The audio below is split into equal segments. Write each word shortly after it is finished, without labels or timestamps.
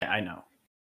I know.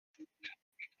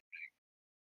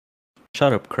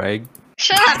 Shut up, Craig.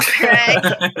 Shut up, Craig.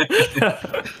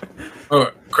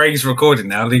 Oh, Craig's recording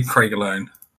now. Leave Craig alone.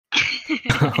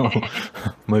 Oh,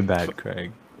 my bad,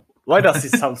 Craig. Why does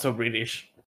it sound so British?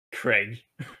 Craig.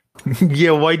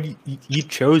 Yeah, why you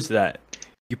chose that?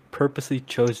 You purposely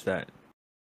chose that.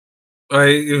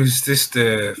 It was just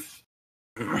the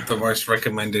most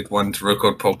recommended one to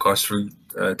record podcast through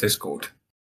Discord.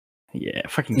 Yeah,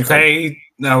 fucking Craig. Okay,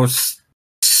 now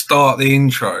start the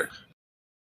intro.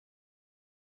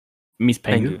 Miss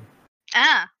Thank Pengu. you.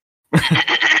 Ah.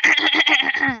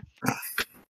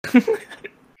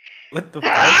 What the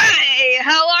fuck? Hi,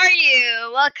 how are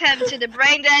you? Welcome to the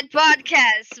Brain Dead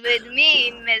Podcast with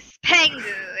me, Miss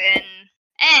Pengu,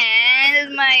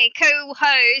 and my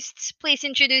co-hosts. Please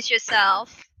introduce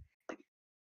yourself.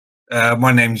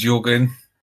 My name's Jorgen.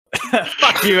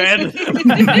 Fuck you, Ed.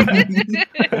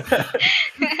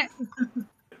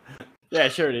 Yeah,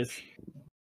 sure it is.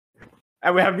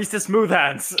 And we have Mr. Smooth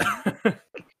Hands.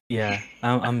 Yeah,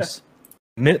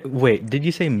 wait, did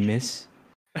you say Miss?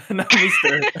 No,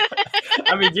 Mr.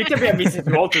 I mean, you can be a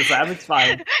Mrs. Walter, Sam. It's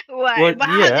fine. What? Well, But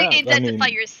how do yeah, you I identify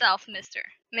mean- yourself, Mister?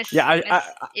 Miss. Yeah,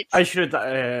 Miss, I should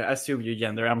assume your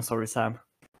gender. I'm sorry, Sam.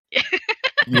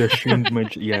 You assumed my.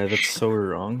 Yeah, that's so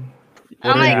wrong. Oh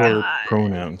What my are your God.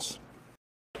 pronouns?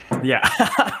 Yeah,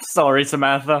 sorry,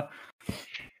 Samantha.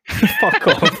 Fuck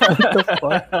off.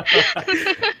 What the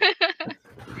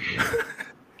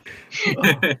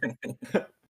fuck?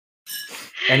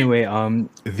 Anyway,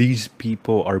 these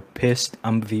people are pissed.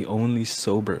 I'm the only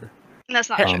sober That's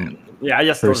not true. Yeah, I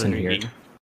just started person here. drinking.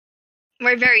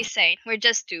 We're very sane. We're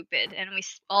just stupid, and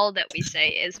all that we say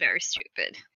is very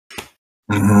stupid.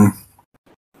 Mm-hmm.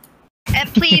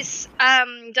 And please,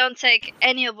 don't take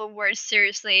any of the words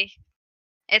seriously.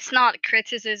 It's not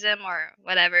criticism or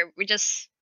whatever. We just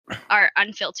are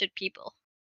unfiltered people.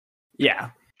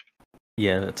 Yeah.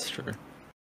 Yeah, that's true.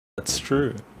 That's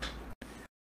true.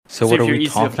 So So what if are you're we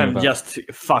easy talking offended, about? just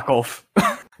fuck off.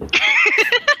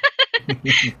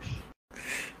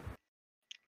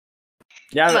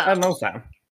 Yeah, I Well. know, Sam.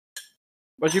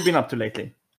 What you been up to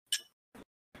lately?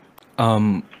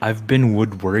 I've been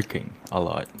woodworking a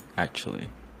lot, actually.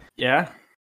 Yeah.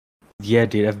 Yeah,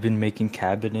 dude, I've been making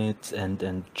cabinets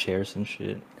and chairs and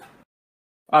shit.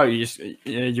 Oh, you've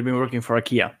been working for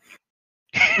IKEA.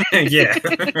 Yeah.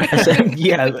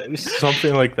 Yeah,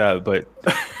 something like that. But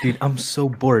dude, I'm so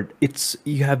bored.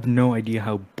 You have no idea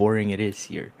how boring it is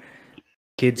here.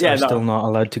 Kids Yeah, are no. still not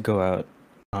allowed to go out.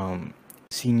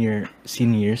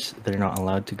 Seniors, they're not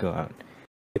allowed to go out.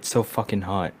 It's so fucking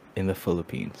hot in the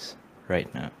Philippines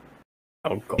right now.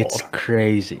 Oh god. It's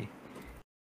crazy.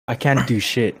 I can't do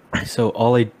shit. So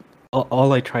all I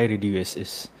try to do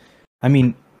is I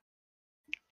mean,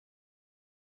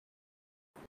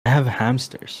 I have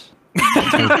hamsters.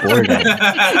 That's how bored I am.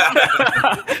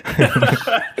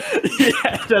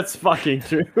 Yeah, that's fucking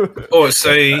true. Oh,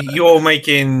 so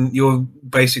you're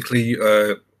basically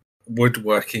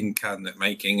woodworking cabinet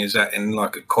making. Is that in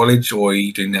like a college or are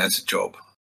you doing that as a job?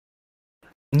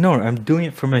 No, I'm doing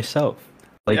it for myself.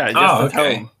 Like, Yeah, Oh, just at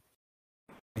okay. home.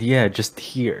 yeah, just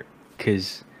here,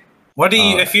 cause Why do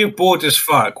you, Uh, if you're bored as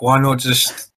fuck, why not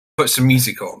just put some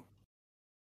music on?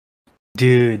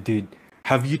 dude,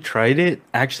 have you tried it?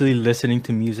 Actually, listening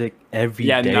to music every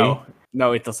day. Yeah,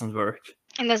 no, it doesn't work.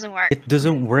 It doesn't work. It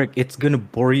doesn't work. It's gonna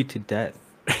bore you to death,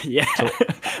 Yeah, So,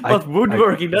 but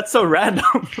woodworking, that's so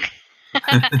random.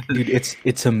 dude. It's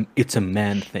a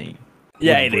man thing.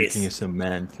 Yeah, it Woodworking is. is a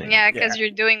man thing. Yeah, because you're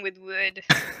doing with wood.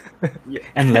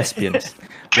 And lesbians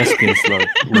love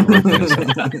woodworking as well.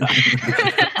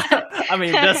 I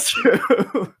mean, that's true.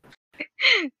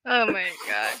 Oh my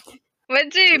god. What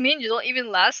do you mean you don't even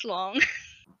last long?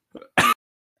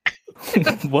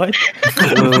 What?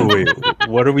 Wait,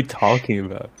 what are we talking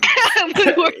about?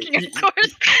 Woodworking, of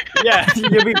course. Yeah,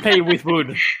 you'll be paid with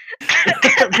wood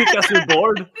because you're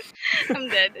bored. I'm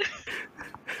dead.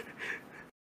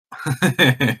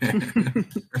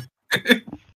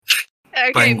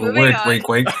 Okay, Bang, moving wait, on. wait.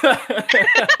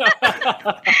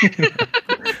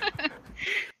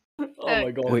 Oh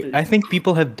my god. Wait, I think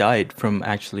people have died from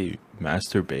actually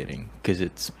masturbating because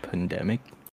it's pandemic.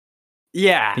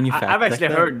 Yeah, Can you fact I've check actually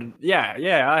that? heard.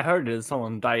 Yeah, I heard that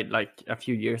someone died like a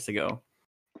few years ago.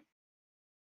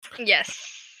 Yes.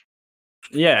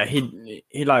 Yeah, he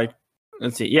like,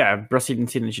 let's see. Yeah, Brazilian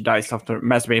teenager dies after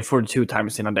masturbating 42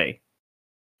 times in a day.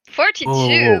 42.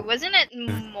 Whoa. Wasn't it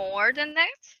more than that?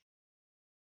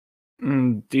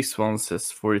 This one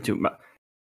says 42.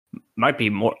 Might be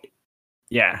more.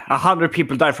 Yeah, 100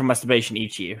 people die from masturbation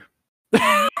each year.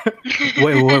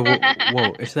 Wait,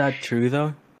 whoa! Is that true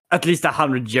though? at least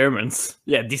 100 Germans.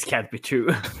 Yeah, this can't be true.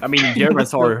 I mean,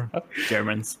 Germans are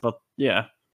Germans, but yeah.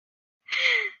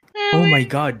 Oh my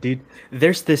god, dude!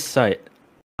 There's this site.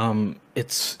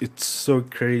 It's so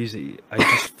crazy. I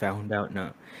just found out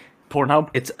now. Pornhub?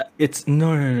 It's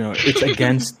no. It's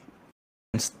against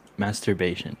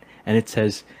masturbation, and it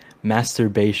says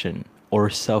masturbation or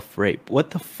self-rape.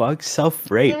 What the fuck,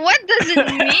 self-rape? What does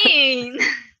it mean?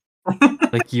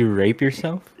 Like you rape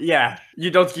yourself? Yeah,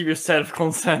 you don't give yourself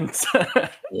consent.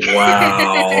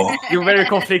 Wow. You're very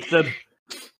conflicted.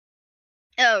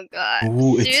 Oh god.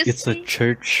 Ooh, it's a Seriously?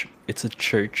 church. It's a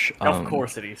church. Of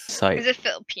course it is. Is Site. it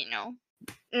Filipino?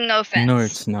 No offense. No,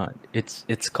 it's not.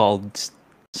 It's called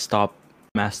Stop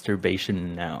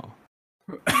Masturbation Now.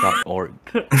 .org.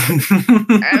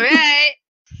 Alright.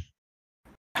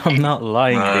 I'm not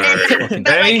lying. dude. It's fucking-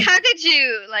 But Hey. like, how did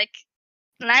you like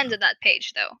land on that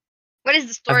page though? What is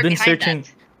the story I've been behind searching.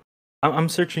 that? I'm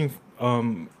searching.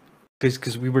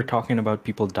 Because we were talking about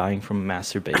people dying from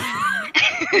masturbation,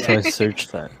 so I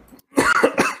searched that,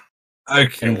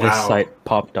 Okay, and this wow. site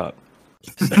popped up.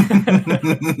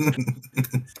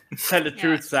 Tell the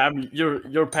truth, Sam.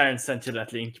 Your parents sent you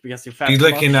that link because you found He's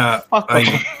looking at.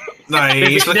 No,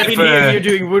 he's They've looking been here, you're for.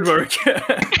 doing woodwork.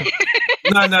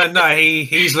 No.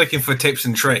 He's looking for tips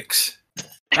and tricks.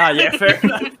 Yeah, fair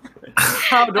enough.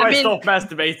 How do I, mean- stop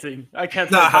masturbating? I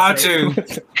can't. No, help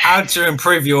myself. how to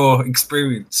improve your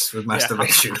experience with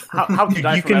masturbation. How to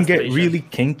die You from can get masturbation. really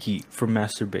kinky from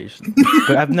masturbation,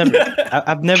 but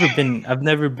I've never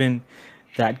been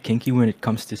that kinky when it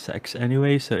comes to sex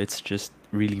anyway. So it's just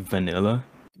really vanilla.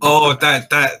 Oh,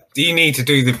 that you need to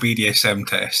do the BDSM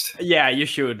test. Yeah, you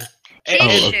should. He Oh,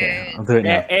 should. okay. I'll do it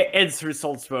now. Ed's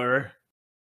results were just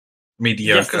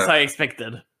Mediocre. as I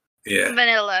expected. Yeah.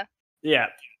 Vanilla, Yeah,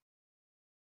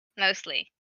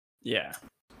 mostly. yeah.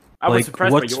 I was Like,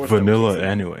 surprised what's by yours. vanilla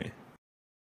anyway?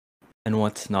 And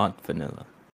what's not vanilla?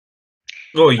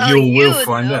 Oh, Oh, you will would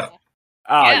find know. out.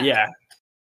 Ah, Yeah. yeah.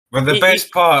 But the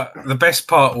It- best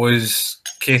part was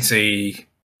Kitty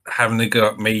having to go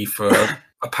at me for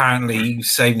apparently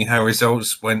saving her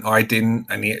results when I didn't,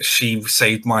 and yet she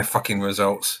saved my fucking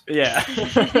results. Yeah.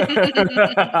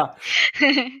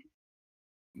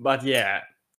 But yeah,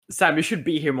 Sam, you should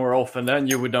be here more often, then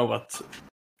you would know what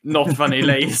not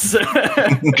vanilla is.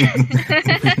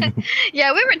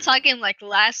 Yeah, we were talking like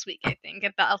last week, I think,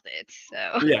 about it.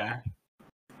 So Yeah.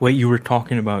 Wait, you were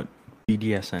talking about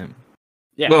BDSM.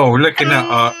 Yeah. Well, we're looking at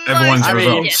everyone's I mean,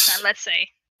 results. yes, let's say.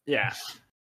 Yeah.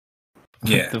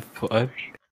 Yeah, What the fuck?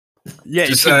 Yeah, you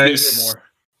Just, should be here s- more.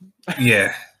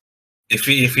 yeah. If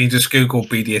you just Google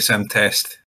BDSM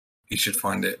test, you should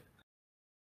find it.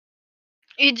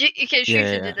 You can choose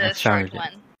Yeah, to do I the short found it.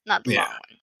 one, not the Yeah. long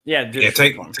one. Yeah, do Yeah, the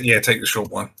take short one. take the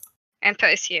short one. And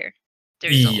post here the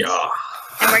results. Yeah.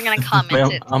 And we're gonna comment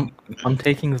Well, it. I'm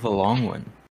taking the long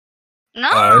one.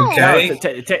 No. Okay. No,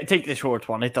 take the short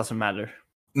one. It doesn't matter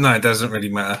No, it doesn't really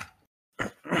matter.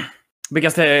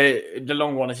 because the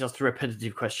long one is just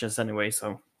repetitive questions anyway.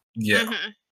 So Yeah.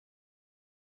 Mhm.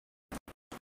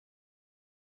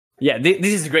 yeah,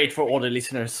 this is great for all the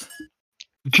listeners.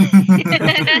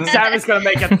 Sam is gonna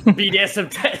make a BDSM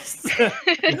test.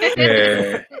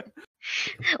 Yeah.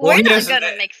 We're Well, not yes,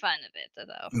 gonna make fun of it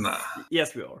though. Nah.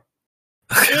 Yes, we are.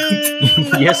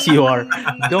 Yes, you are.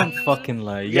 Don't fucking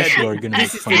lie. Yes, Yeah, you are gonna make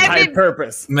This is fun the of Every- it. entire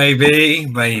purpose. Maybe.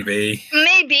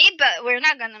 Maybe, but we're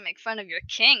not gonna make fun of your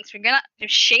kinks. We're gonna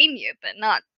shame you, but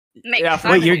not make Yeah,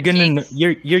 fun Wait, of you're your gonna kinks.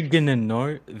 you're gonna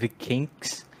know the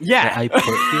kinks that Yeah. I put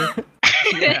here.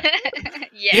 Yeah.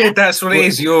 Yeah. Yeah, that's what it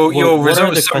is. Your What are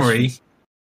result the summary. questions?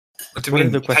 What do you What are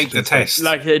mean? the Take the questions like? test.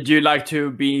 Like, do you like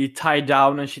to be tied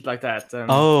down and shit like that?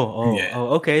 Yeah.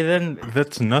 Okay, then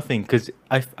that's nothing. Cause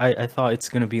I thought it's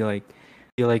gonna be like,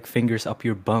 you like fingers up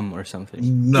your bum or something.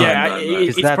 No, Yeah, no, no. it-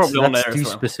 'Cause it's probably on there too as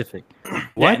well. specific. Yeah,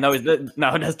 What? no,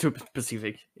 no, that's too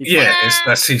specific. It's Yeah, fine.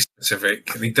 that's too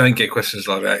specific. We don't get questions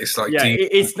like that. It's like, Yeah, do you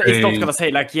it's not do- gonna say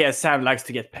like, yeah, Sam likes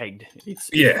to get pegged. It's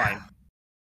Yeah. fine.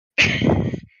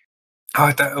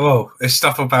 There's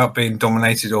stuff about being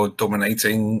dominated or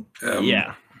dominating.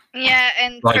 Yeah, Yeah,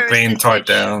 and like being tied percentage.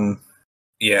 down.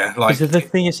 Yeah, like Because the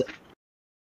thing is,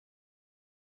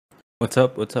 what's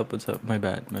up? What's up? What's up? My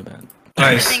bad.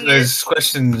 there's, thing there's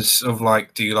questions of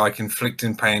like, do you like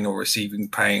inflicting pain or receiving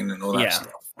pain and all that Yeah.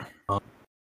 stuff. Don't-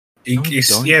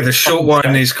 The short fucking one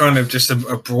check. is kind of just a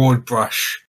broad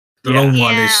brush. The Yeah. long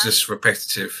one is Yeah. just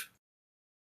repetitive.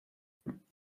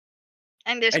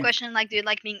 And there's And- question like, do you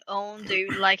like being owned? Do you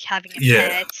like having a Yeah.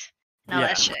 pet? No, Yeah.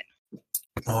 that shit.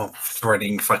 Oh,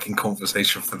 threading fucking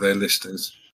conversation for their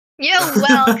listeners. You're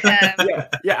welcome.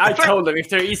 Yeah, I For- told them if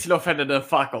they're easily offended, then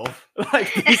fuck off.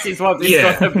 Like, this is what it's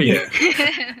Yeah, gonna be. yeah.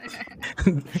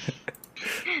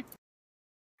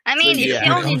 I mean, if Yeah.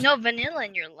 you only know vanilla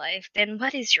in your life, then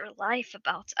what is your life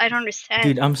about? I don't understand.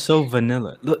 Dude, I'm so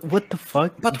vanilla. Look, what the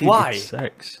fuck? But Dude, why? It's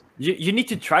sex. You need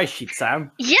to try shit,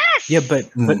 Sam. Yes. Yeah, but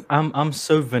Mm. I'm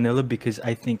so vanilla because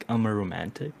I think I'm a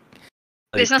romantic.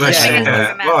 There's Like, no But such thing as Yeah.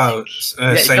 a romantic. well,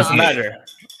 Yeah, it same doesn't here. matter.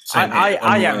 Same here. I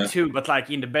I'm, am too, but like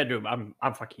in the bedroom,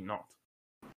 I'm fucking not.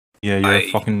 yeah, you're I-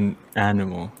 a fucking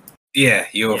animal. Yeah,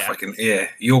 you're Yeah. fucking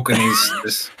Jorgen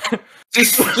is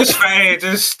just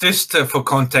fair, for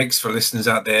context for listeners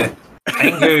out there.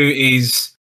 Pengu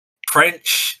is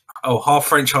French, half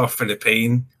French, half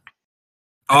Philippine.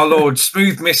 Our Lord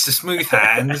Smooth Mr. Smooth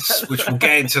Hands, which we'll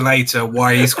get into later,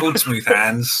 why he's called Smooth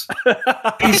Hands.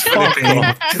 He's Philippine.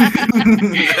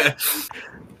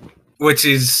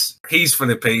 He's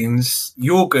Philippines.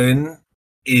 Jorgen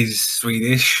is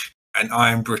Swedish, and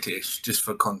I am British, just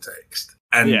for context.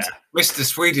 And Yeah. Mr.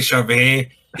 Swedish over here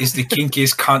is the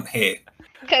kinkiest cunt here.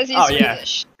 Because he's Oh, yeah.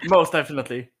 Swedish. Most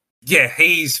definitely. Yeah,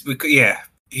 he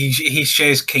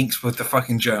shares kinks with the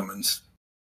fucking Germans.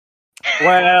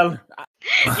 Well,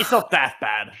 it's not that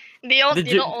bad. They don't, Did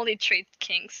they you- don't only treat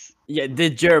kinks. Yeah, the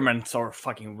Germans are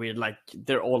fucking weird. Like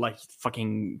they're all like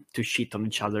fucking to shit on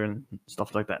each other and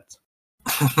stuff like that.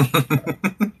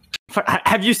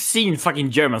 Have you seen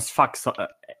fucking Germans fuck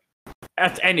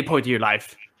at any point in your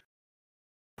life?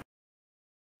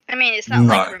 I mean, it's not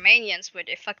like No. Romanians where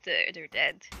they fuck their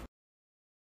dead.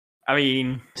 I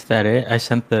mean, Is that it? I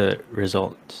sent the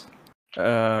results.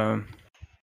 um,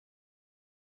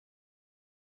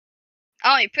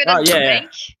 Oh, you put Oh, on the yeah.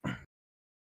 link?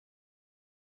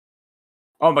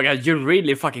 oh my god, you're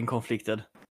really fucking conflicted.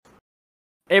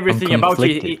 Everything about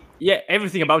you, conflicted.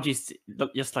 everything about you is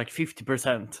just like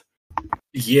 50%.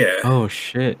 Yeah. Oh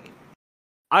shit.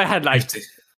 I had like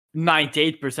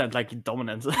 98% like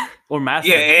dominance or master.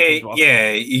 Yeah, I think it was.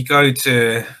 you go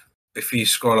to if you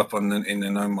scroll up in the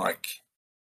no mic,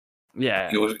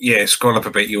 yeah. scroll up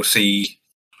a bit, you'll see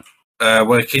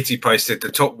where Kitty posted the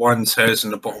top one's hers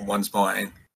and the bottom one's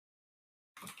mine,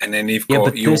 and then you've Yeah, got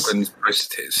but this- Jorgen's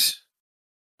posted his.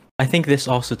 I think this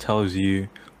also tells you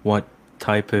what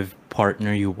type of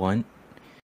partner you want.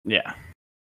 Yeah.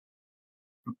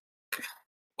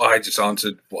 I just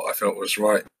answered what I felt was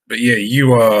right, but yeah,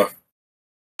 you are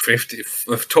 50.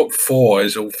 The top four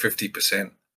is all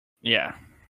 50%. Yeah.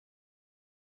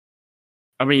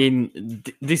 I mean,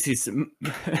 this is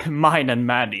mine and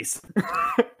Maddie's.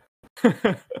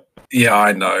 Yeah,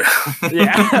 I know.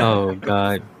 yeah. Oh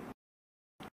god.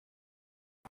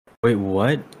 Wait,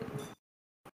 what?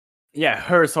 Yeah,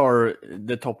 hers are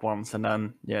the top ones, and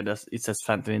then it says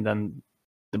Phantom, and then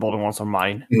the bottom ones are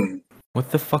mine. What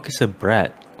the fuck is a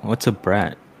brat? What's a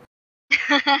brat?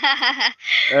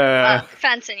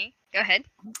 Fancy. Go ahead.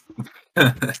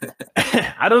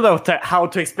 I don't know how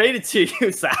to explain it to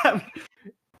you, Sam.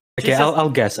 Okay, Jesus.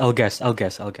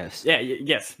 I'll guess. Yeah,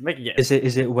 yes, make a guess.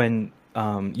 Is it when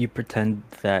you pretend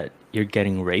that you're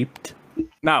getting raped?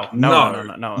 No. No,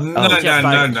 It's no. just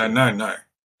like-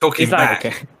 Talking It's like-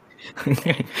 back.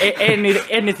 Okay.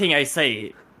 anything I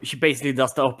say, she basically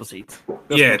does the opposite.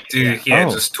 Yeah, dude. Yeah,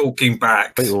 Oh. just talking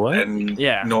back. Wait, what? And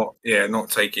Yeah. not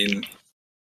taking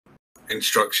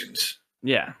instructions.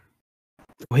 Yeah,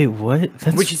 Wait, what?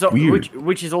 That's which is weird.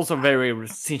 which is also very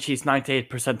since she's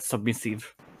 98%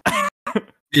 submissive.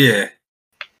 Yeah,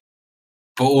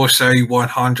 but also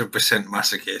 100%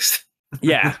 masochist.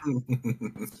 Yeah,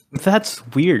 That's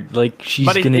weird. Like she's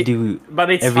But gonna it- do but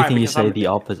it's fine everything you because say I'm- the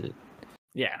opposite.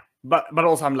 Yeah, but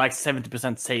also I'm like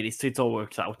 70% sadist, so it all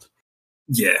works out.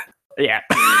 Yeah. Yeah.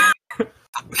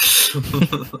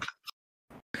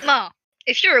 No,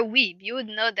 if you're a weeb, you would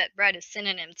know that brat is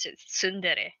synonym to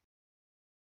tsundere.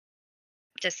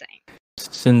 Just saying.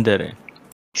 Tsundere.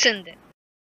 Tsundere.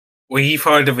 Well, you've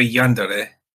heard of a yandere.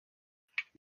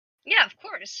 Yeah, of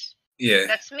course. Yeah.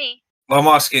 That's me. Well, I'm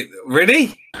asking,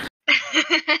 really?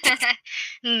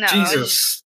 No.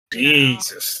 Jesus. no.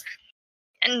 Jesus.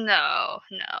 No.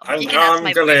 I'm You can ask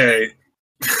my boyfriend.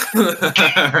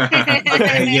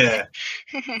 Okay, yeah.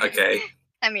 Okay.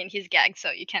 I mean, he's gagged, so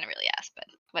you can't really ask, but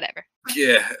whatever.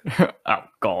 Yeah. Oh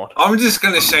God. I'm just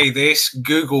going to say this.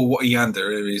 Google what a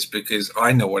yandere is because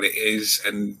I know what it is,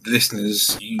 and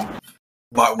listeners, you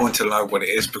might want to know what it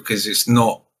is because it's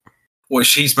not what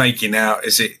she's making out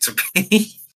is it to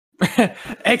be.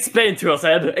 Explain to us,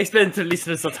 Ed. Explain to the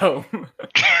listeners at home.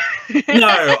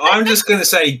 No, I'm just going to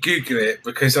say Google it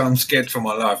because I'm scared for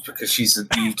my life because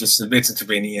you just admitted to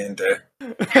being a yandere.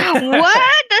 What?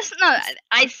 That's not.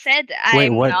 I said Wait,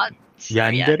 I'm what? not.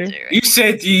 Yandere? yandere.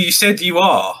 You said you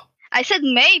are. I said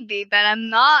maybe, but I'm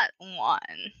not one.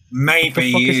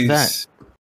 Maybe fuck is is.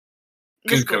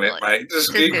 Just Google it, mate.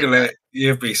 Just Just Google Google it.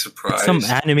 You'll be surprised. Some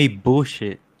anime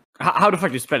bullshit. How the fuck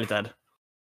do you spell it, Ed?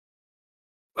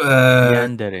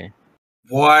 Yandere.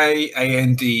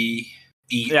 Yandere.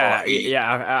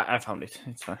 Yeah, I found it.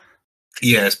 It's fine.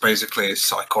 Yeah, it's basically a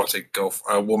psychotic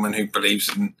a woman who believes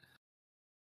in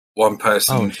one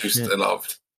person Oh, who's shit.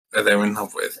 loved, and they're in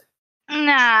love with.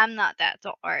 Nah, I'm not that.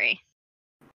 Don't worry.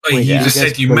 Oh, Wait, you yeah. just You guys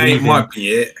said you believe in- might be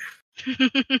it.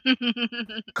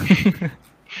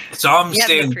 So I'm Yeah,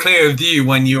 staying but for- clear of you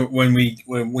when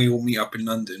we all meet up in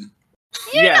London.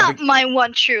 You're Yeah, not my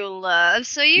one true love,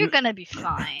 so you're gonna be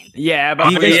fine. Yeah, but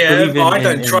Do you guys yeah, believe but I in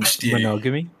don't trust you.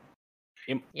 monogamy?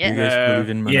 Yeah. You guys believe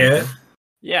in monogamy? Yeah.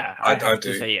 yeah, I have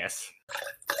to do. say yes.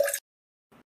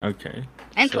 Okay.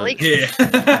 And So- polygamy.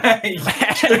 Yeah.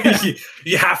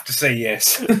 You have to say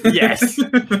yes. Yes.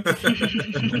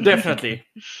 Definitely.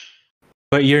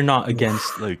 But you're not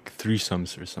against like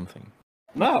threesomes or something.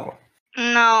 No.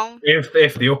 No.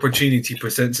 If the opportunity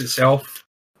presents itself.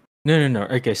 No.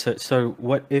 Okay, so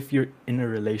what if you're in a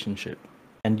relationship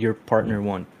and your partner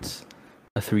wants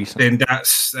a threesome? Then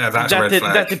that's a red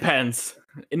flag. That depends.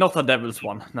 Not a devil's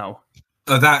one. No.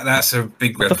 That's a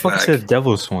big What red the fuck flag. is a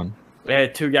devil's one?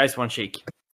 Two guys, one chick.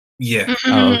 Yeah,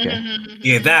 Oh, okay.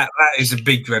 yeah, that is a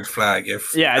big red flag.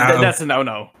 If Yeah, out of- that's a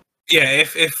no-no. yeah.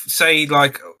 If say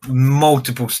like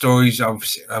multiple stories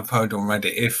I've heard on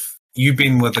Reddit, if you've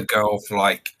been with a girl for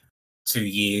like 2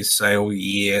 years, say, or a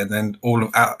year, and then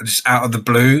just out of the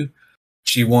blue,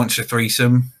 she wants a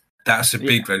threesome, that's a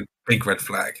big red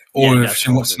flag. Or Yeah, if that's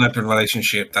she wants an awesome. open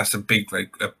relationship, that's a big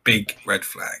red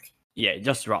flag. Yeah,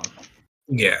 just wrong.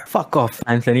 Yeah. Fuck off,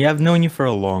 Anthony. I've known you for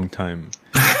a long time.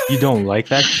 You don't like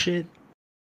that shit?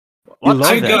 What?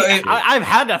 love that shit. I've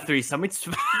had a threesome. It's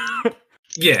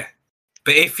Yeah,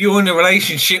 but if you're in a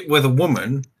relationship with a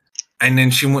woman and then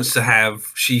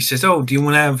she says, "Oh, do you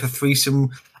want to have a threesome?"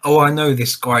 Oh, I know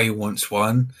this guy who wants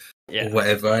one, yeah. or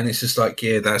whatever, and it's just like,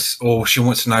 yeah, or she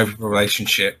wants an open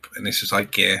relationship, and it's just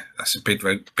like, yeah, that's a big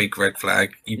red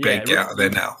flag. You better Yeah, get out of there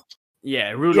now.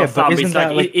 Yeah, rule Yeah, of but thumb isn't is like,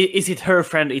 that like- is it her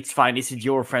friend? It's fine. Is it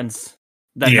your friends?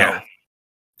 Then Yeah. no.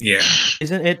 Yeah,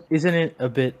 Isn't it a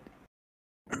bit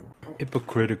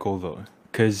hypocritical though?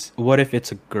 Because what if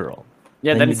it's a girl?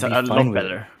 Yeah, Then then you'd it's be a fine lot with it.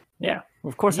 better. Yeah,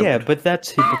 of course. I Yeah, would. but that's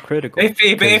hypocritical. if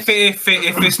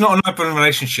 'cause- it's not an open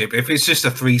relationship, if it's just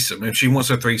a threesome, if she wants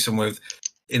a threesome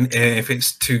if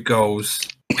it's two girls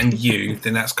and you,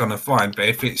 then that's kind of fine. But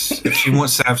if she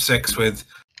wants to have sex with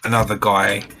another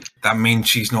guy, that means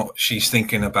she's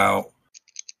thinking about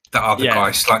the other Yeah.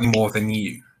 guy slightly more than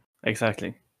you.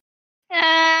 Exactly.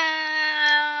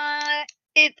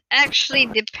 It actually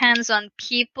depends on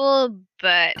people,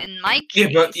 but in my Yeah,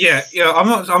 case, but yeah. I'm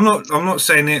not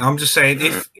saying it. I'm just saying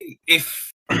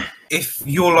if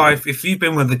your life, if you've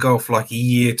been with a girl for like a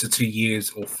year to 2 years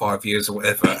or 5 years or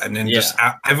whatever, and then just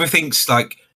everything's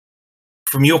like,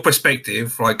 from your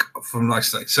perspective, like from my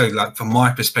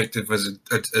perspective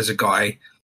as a guy,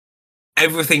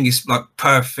 everything is like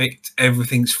perfect.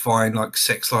 Everything's fine. Like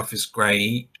sex life is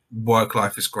great, work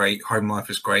life is great, home life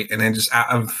is great, and then just out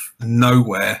of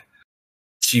nowhere,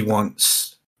 she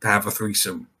wants to have a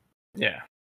threesome. Yeah.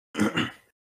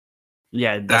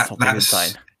 Yeah, that's not a good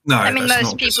sign. No, I mean, that's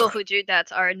most not the people sign. who do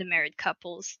that are the married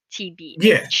couples. TB.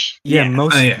 Yeah. yeah, Yeah.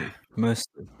 mostly. yeah.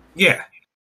 Mostly. Yeah,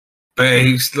 but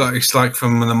it's like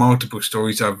from the multiple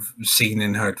stories I've seen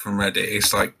and heard from Reddit,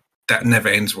 it's like that never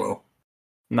ends well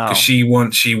No. because she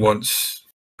wants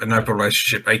an open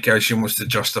relationship. aka she wants to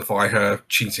justify her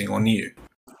cheating on you.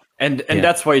 And Yeah.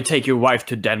 that's why you take your wife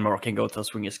to Denmark and go to a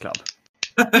swingers club.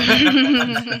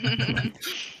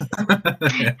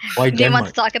 Why Do you want Denmark?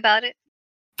 to talk about it?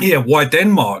 Yeah, why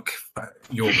Denmark,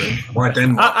 Jorgen? Why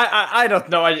Denmark? I don't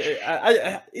know.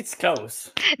 I it's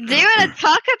close. Do you want to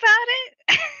talk about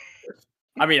it?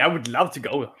 I mean, I would love to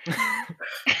go.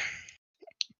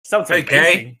 Sounds Okay.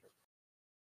 amazing.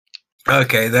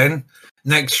 Okay, then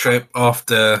next trip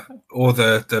after all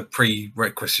the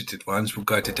prerequisited ones, we'll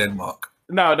go to Denmark.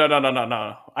 No. I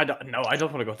don't. No, I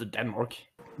don't want to go to Denmark.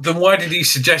 Then why did he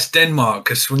suggest Denmark,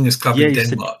 a swingers club Yeah, in he said-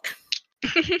 Denmark?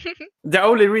 The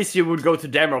only reason you would go to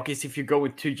Denmark is if you go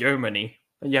to Germany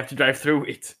and you have to drive through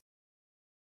it.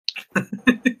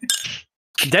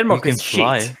 Denmark You is can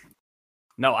fly. shit.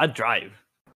 No, I drive.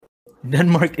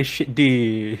 Denmark is shit,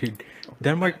 dude.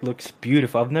 Denmark looks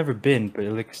beautiful. I've never been, but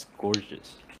it looks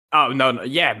gorgeous. Oh no,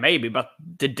 yeah, maybe, but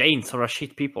the Danes are a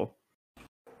shit people.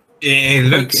 It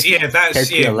looks, Okay. yeah, that's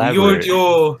Can't you yeah. elaborate?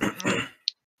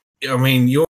 I mean,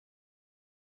 your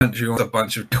country wants a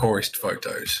bunch of tourist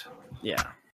photos. Yeah,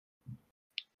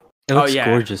 It Oh, looks yeah.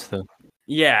 gorgeous though.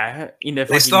 Yeah, in the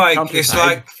It's fucking like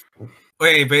countryside.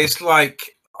 wait, but it's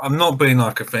like I'm not being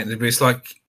like offended, but it's like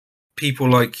people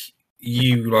like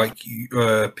you,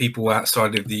 people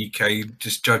outside of the UK,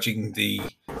 just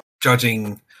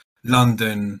judging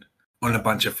London on a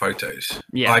bunch of photos.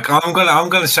 Yeah. Like I'm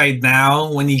gonna say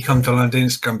now, when you come to London,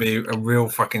 it's gonna be a real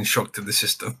fucking shock to the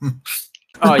system.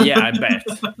 Oh yeah, I bet.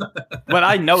 Well,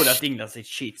 I know that England is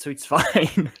shit, so it's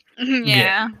fine.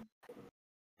 Yeah.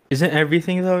 Isn't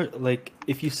everything though? Like,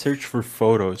 if you search for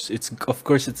photos, of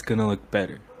course it's gonna look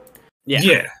better.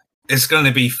 Yeah. It's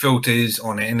gonna be filters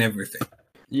on it and everything.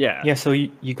 Yeah. Yeah, so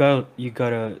you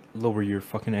gotta lower your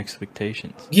fucking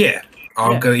expectations. Yeah,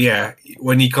 Yeah. Yeah,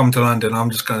 when you come to London, I'm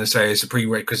just gonna say it's a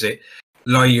prerequisite.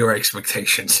 Lower your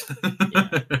expectations.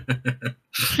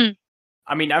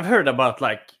 I mean, I've heard about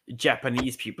like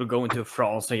Japanese people going to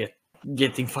France and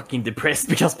getting fucking depressed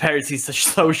because Paris is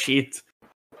so shit.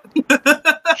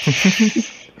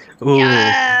 Ooh.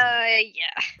 Yeah.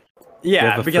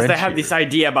 Yeah, have a because they French have here. this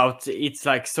idea about it's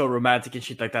like so romantic and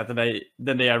shit like that, and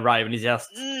then they arrive and it's just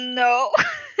No.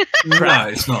 No,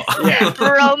 it's not. Yeah.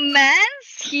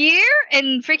 Romance here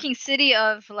in freaking city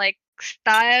of like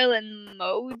style and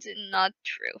mode, not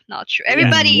true.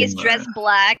 Everybody is dressed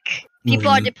black. People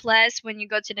are depressed when you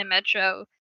go to the metro.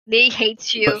 They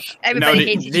hate you. Everybody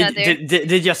hates each other.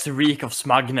 They just reek of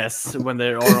smugness when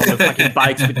they're all on the fucking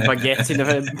bikes with baguettes in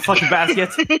the fucking basket.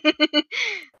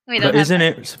 We don't But have isn't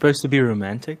that. it supposed to be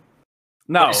romantic?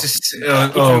 No, It's just,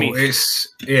 a myth. it's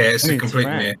I a mean, complete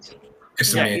France. myth.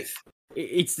 It's a Yeah, myth.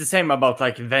 it's the same about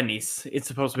like Venice. It's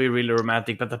supposed to be really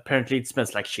romantic, but apparently it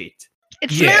smells like shit.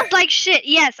 It Yeah. smells like shit.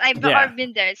 Yes, I've Yeah.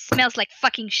 been there. It smells like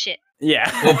fucking shit. Yeah.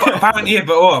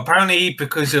 Well, apparently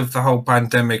because of the whole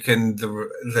pandemic and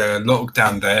the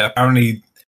lockdown there, apparently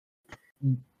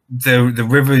the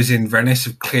rivers in Venice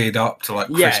have cleared up to like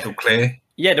Yeah. crystal clear.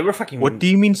 Yeah, they were fucking. What do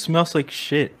you mean smells like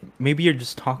shit? Maybe you're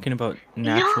just talking about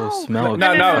natural No. smell. of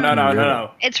No, no, fucking no, no, no, river.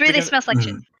 no. It really Because- smells like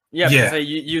shit. Yeah, Yeah. because they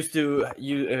used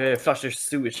to flush their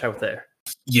sewage out there.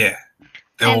 Yeah.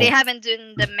 And they They'll- haven't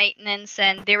done the maintenance,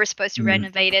 and they were supposed to Mm.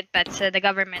 renovate it, but the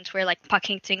government were like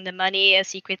pocketing the money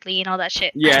secretly and all that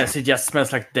shit. Yes, it just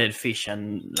smells like dead fish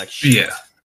and like shit.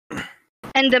 Yeah.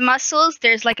 And the mussels,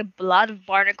 there's like a lot of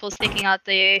barnacles sticking out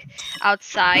the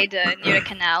outside near the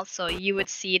canal, so you would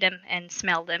see them and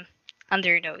smell them under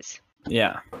your nose.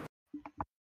 Yeah.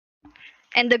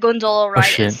 And the gondola ride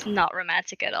shit. is not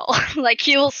romantic at all. Like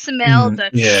you will smell Mm, the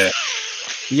yeah.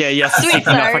 Yeah, just Sweet sit in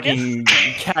a sourness. fucking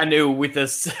canoe with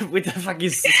with a fucking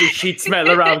shit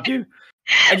smell around you,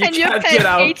 and you and you can't pay get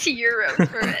out. 80 euros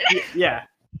for it. Yeah.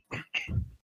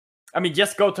 I mean,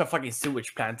 just go to a fucking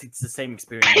sewage plant. It's the same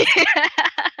experience.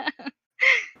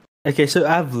 Okay, so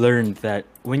I've learned that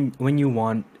when you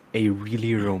want a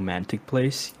really romantic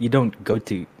place, you don't go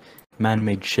to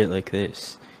man-made shit like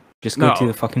this. Just go to No.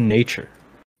 the fucking nature.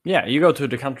 Yeah, you go to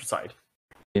the countryside.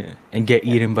 Yeah, and get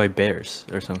eaten by bears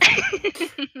or something.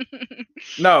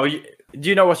 No, do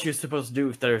you know what you're supposed to do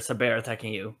if there's a bear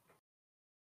attacking you?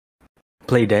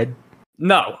 Play dead.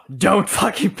 No, don't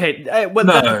fucking play. Well,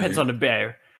 No. that depends on the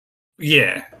bear.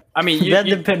 Yeah. I mean, That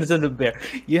depends on the bear.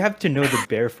 You have to know the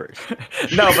bear first.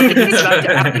 no, but if it's like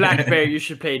a black bear, you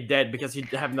should play dead because you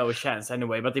have no chance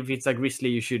anyway. But if it's a grizzly,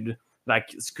 you should like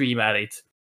scream at it.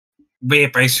 We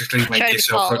basically make Try to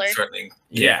yourself look collar. threatening.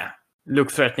 Yeah.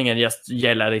 Look threatening and just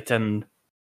yell at it and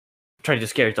try to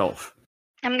scare it off.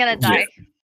 I'm gonna die.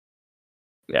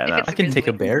 Yeah, If no. it's- I can take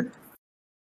a bear.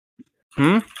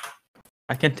 Hmm?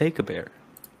 I can take a bear.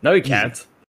 No, you can't.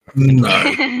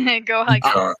 No. Go hug.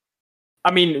 God. I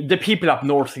mean, the people up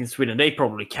north in Sweden, they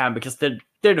probably can because they're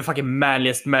the fucking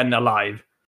manliest men alive.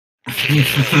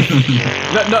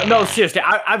 No, seriously,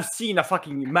 I've seen a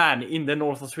fucking man in the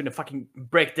north of Sweden fucking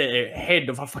break the head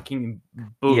of a fucking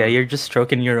bull. Yeah, you're just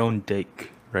stroking your own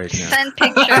dick right now. Send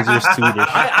Because pictures. you're Swedish.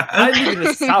 I live in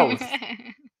the south.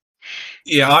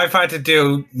 Yeah, I've had to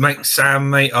deal, mate.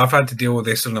 I've had to deal with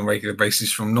this on a regular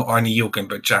basis from not only Jorgen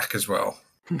but Jack as well.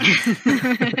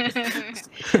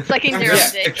 Sucking their own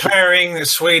Just dick. declaring that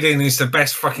Sweden is the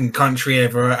best fucking country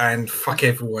ever, and fuck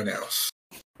everyone else.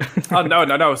 Oh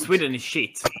no, Sweden is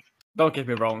shit. Don't get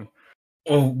me wrong.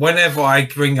 Well, whenever I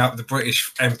bring up the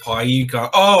British Empire, you go,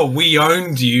 "Oh, we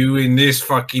owned you in this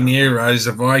fucking era as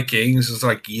the Vikings." It's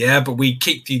like, yeah, but we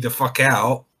kicked you the fuck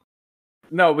out.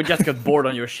 No, we just got bored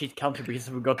on your shit country because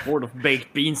we got bored of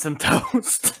baked beans and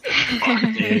toast.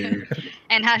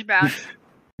 And hash browns.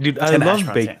 Dude, I And hash love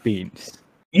browns, baked yeah. beans.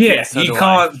 Yeah, Yeah, so you do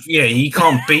can't. Yeah, you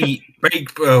can't beat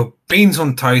baked beans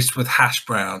on toast with hash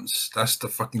browns. That's the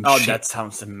fucking Oh, shit. that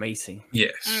sounds amazing.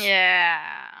 Yes. Yeah.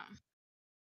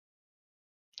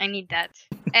 I need that.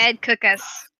 Ed, cook us.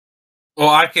 Well,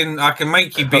 I can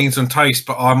make you beans on toast,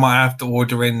 but I might have to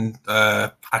order in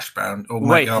hash brown or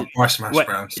make rice and hash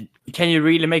browns. Can you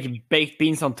really make baked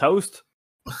beans on toast?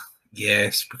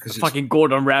 Yes, because it's Fucking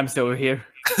Gordon Ramsay over here.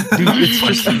 Dude,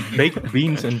 it's just baked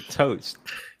beans and toast.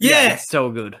 yeah. It's so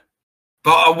good.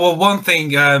 But well, one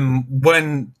thing,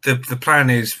 when the plan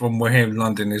is when we're here in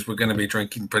London is we're going to be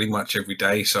drinking pretty much every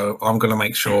day. So I'm going to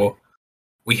make sure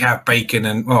we have bacon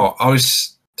and I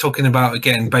was talking about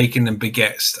getting bacon and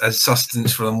baguettes as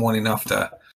sustenance for the morning after,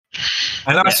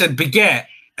 and I said baguette,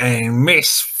 and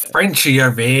Miss Frenchie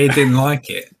over here didn't like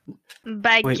it. Wait,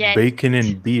 Baguette. bacon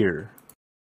and beer.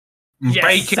 Yes,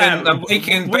 Bacon, Sam,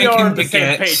 bacon, we are bacon on the same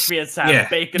baguettes. page, me and Sam. Yeah,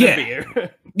 Bacon yeah. and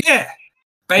beer. Yeah,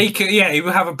 bacon. Yeah, he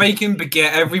will have a bacon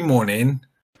baguette every morning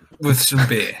with some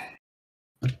beer.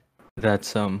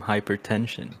 That's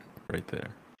hypertension right there.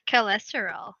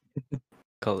 Cholesterol.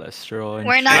 Cholesterol. And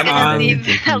We're not shit, gonna and leave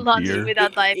drinking London beer.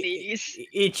 without diabetes.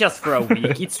 It's just for a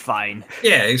week. It's fine.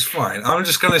 Yeah, it's fine. I'm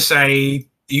just going to say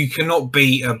you cannot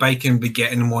beat a bacon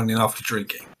baguette in the morning after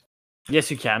drinking. Yes,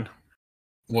 you can.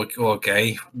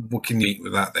 Okay, what can you eat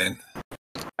with that then?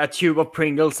 A tube of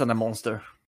Pringles and a Monster,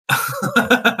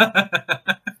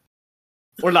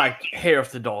 or like hair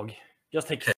of the dog. Just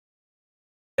take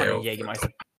Jägermeister.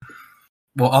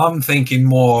 Well, I'm thinking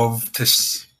more of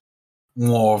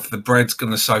the bread's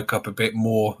going to soak up a bit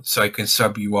more, so it can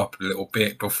sub you up a little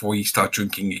bit before you start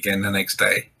drinking again the next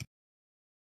day.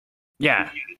 Yeah,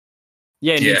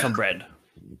 you need some bread.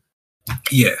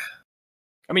 Yeah.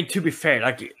 I mean, to be fair,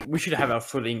 like we should have a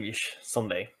full English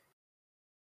someday.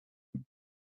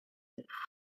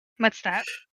 What's that?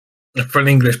 For an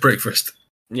English breakfast.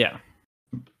 Yeah.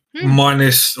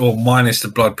 Minus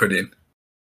the blood pudding.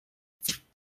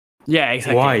 Yeah,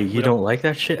 exactly. Why? You don't like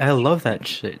that shit? I love that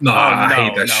shit. No, Oh, I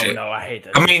hate that no, shit. No, I hate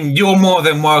that. I mean, you're more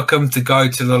than welcome to go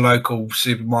to the local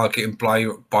supermarket and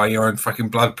buy your own fucking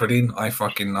blood pudding. I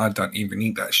don't even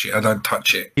eat that shit. I don't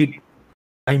touch it. Dude,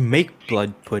 I make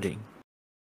blood pudding.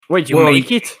 Wait, you Well,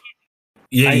 make it?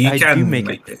 Yeah, you I can do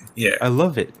make it. Yeah. I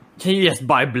love it. Can you just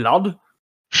buy blood?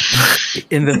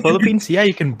 In the Philippines, yeah,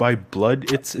 you can buy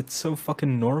blood. It's so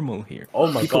fucking normal here.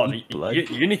 Oh my People god, eat blood.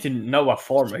 you need to know a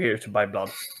farmer here to buy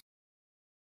blood.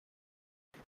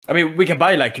 I mean, we can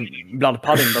buy like blood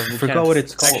pudding, but we Forgot can't what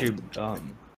it's called. actually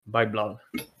buy blood.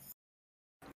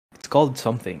 It's called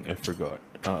something. I forgot.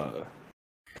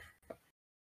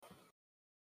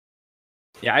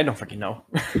 Yeah, I don't fucking know.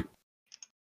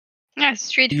 Yeah,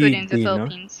 street Do food you- in do the you know?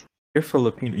 Philippines. You're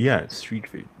Filipino. Yeah, street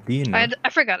food. Do you know? I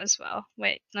forgot as well.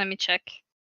 Wait, let me check.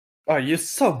 Oh, you're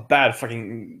so bad,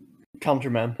 fucking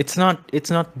countryman. It's not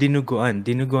dinuguan.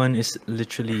 Dinuguan is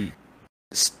literally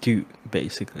stew,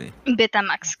 basically.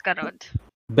 Betamax karod.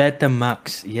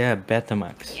 Betamax. Yeah,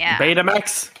 Betamax. Yeah.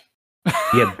 Betamax.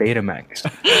 Yeah, Betamax.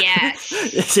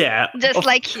 Yes. Yeah. Just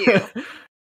like you.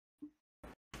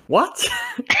 What?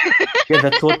 Yeah,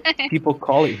 that's what people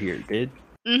call it here, dude.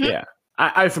 Mhm. Yeah.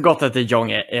 I forgot that the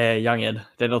young Ed,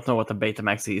 they don't know what a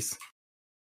Betamax is.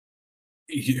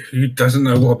 Who doesn't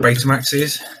know what a Betamax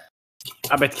is?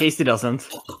 I bet Casey doesn't.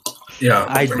 Yeah,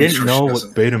 I I'm pretty didn't sure know she what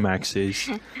doesn't. Betamax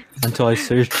is until I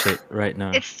searched it right now.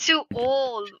 It's too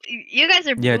old. You guys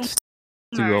are Yeah, it's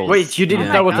too boomers. old. Wait, you didn't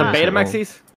Yeah, know what a God. Betamax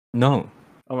is? No.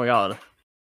 Oh my god.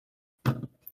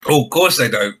 Oh, of course they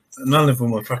don't. None of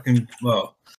them are fucking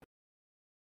well.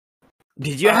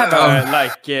 Did you have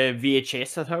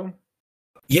VHS at home?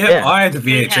 Yeah, Yeah. I had a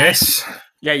VHS.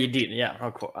 Yeah, you did. Yeah,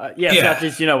 of course. Yeah, Yeah. so at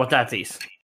least you know what that is.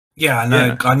 Yeah, I know.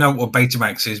 Yeah. I know what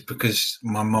Betamax is because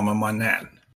my mum and my nan.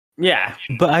 Yeah.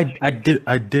 But I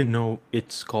didn't know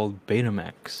it's called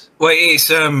Betamax. Well, it's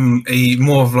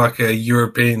more of like a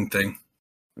European thing.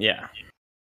 Yeah.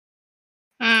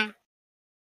 Mm.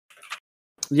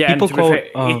 Yeah, People and to be call,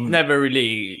 fair, it never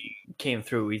really came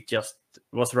through. It just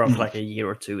was around for like a year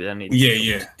or two, then it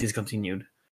Yeah. discontinued.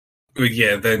 Well,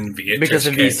 yeah, then VHS Because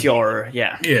of came. VCR,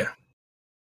 yeah. Yeah.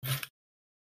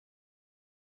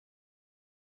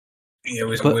 Yeah, it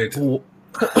was But weird.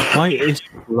 why is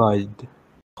blood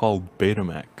called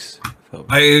Betamax? though?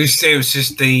 It was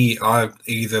just the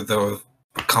either the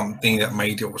company that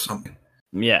made it or something.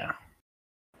 Yeah.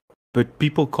 But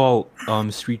people call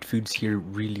street foods here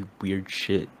really weird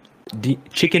shit.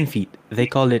 Chicken feet, they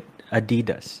call it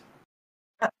Adidas.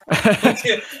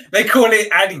 They call it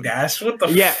Adidas. What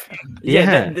the? Yeah.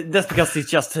 Yeah. That's because it's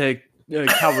just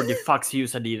cowardly fucks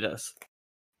use Adidas.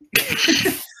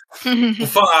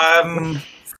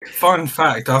 Fun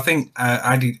fact: I think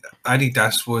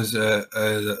Adidas was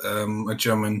a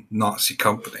German Nazi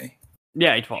company.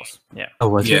 Yeah, it was. Yeah. Oh,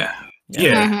 was it? Yeah.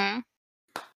 Yeah. Mhm.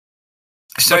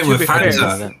 Same to with be fair,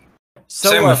 Fanta. that. So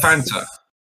Same with was- Fanta.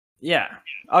 Yeah.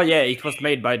 Oh yeah, it was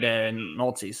made by the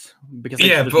Nazis because they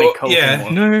Yeah, couldn't but- make Coke yeah.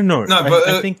 anymore. No. No, but,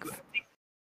 I think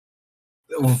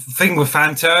The thing with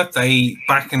Fanta, they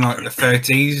back in like the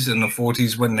 30s and the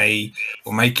 40s when they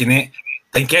were making it,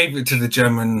 they gave it to the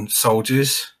German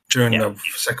soldiers during Yeah. the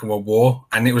Second World War,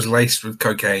 and it was laced with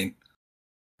cocaine.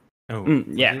 oh,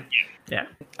 Yeah.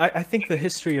 I think the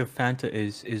history of Fanta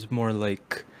is more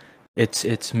like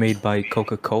it's made by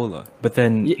Coca-Cola, but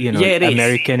then Yeah, it is.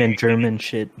 American and German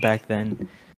shit back then,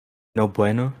 no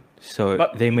bueno. So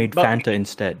But- they made but- Fanta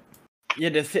instead. Yeah,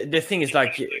 the thing is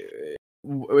like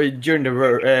during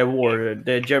the war,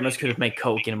 the Germans couldn't make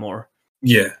Coke anymore,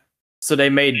 Yeah. so they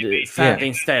made Fanta Yeah.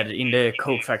 instead in the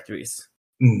Coke factories.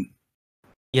 Mm.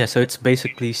 Yeah, so it's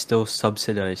basically still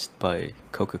subsidized by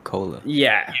Coca-Cola.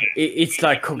 Yeah, it's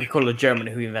like Coca-Cola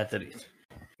Germany who invented it.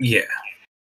 Yeah.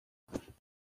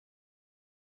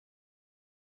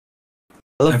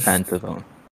 I love I've- Fanta though.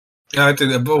 Yeah, I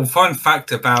did. Well, fun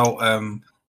fact about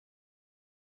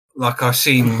like I've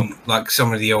seen like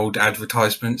some of the old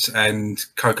advertisements, and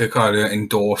Coca-Cola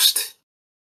endorsed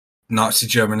Nazi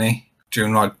Germany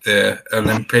during like the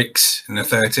Olympics in the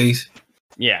 30s.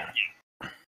 Yeah.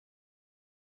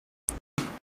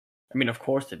 I mean, of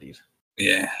course they did.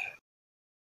 Yeah.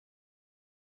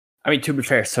 I mean, to be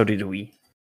fair, so did we.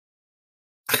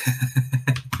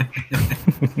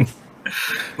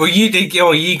 Well, you did.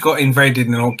 Oh, you got invaded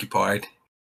and occupied.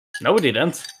 No, we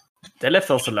didn't. They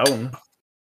left us alone.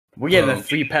 We gave them Oh.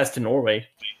 free pass to Norway,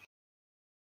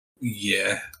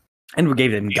 Yeah. and we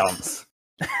gave them guns.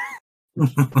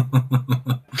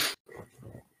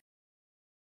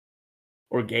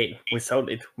 Or gay. We sold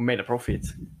it. We made a profit.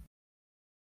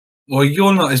 Well,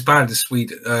 you're not as bad as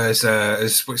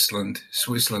as Switzerland.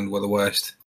 Switzerland were the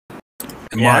worst,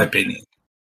 in my Yeah. opinion.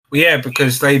 Well, yeah,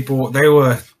 because they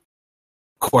were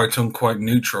quote unquote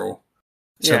neutral,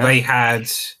 so Yeah. they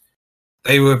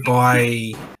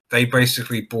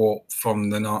basically bought from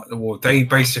they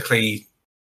basically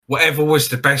whatever was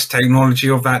the best technology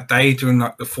of that day during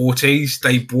like the 40s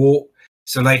they bought.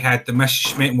 So they had the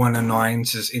Messerschmitt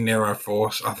 109s as in their Air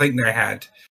Force. I think they had.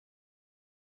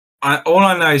 All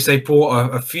I know is they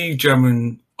bought a few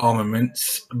German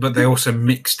armaments, but they also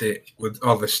mixed it with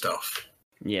other stuff.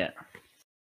 Yeah.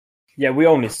 Yeah, we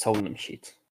only sold them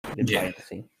shit. We didn't buy Yeah.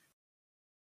 anything.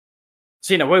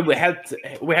 So in a way, we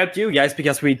helped you guys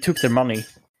because we took their money,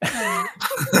 Uh-huh.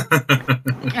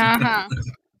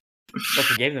 but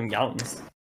we gave them guns.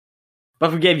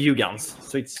 But we gave you guns,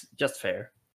 so it's just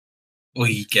fair. Well,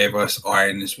 he gave us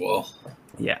iron as well.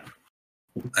 Yeah.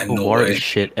 And War Norway. is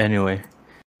shit anyway.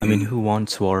 I mean, Mm. who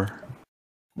wants war?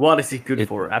 What is it good It-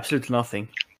 for? Absolutely nothing.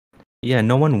 Yeah,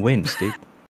 no one wins, dude.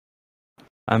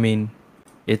 I mean,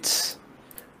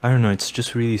 I don't know, it's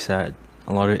just really sad.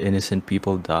 A lot of innocent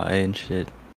people die and shit.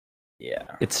 Yeah.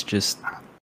 It's just,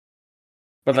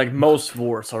 But like most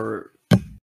wars are.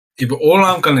 Yeah, but all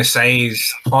I'm gonna say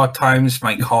is hard times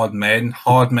make hard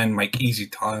men make easy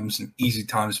times, and easy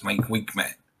times make weak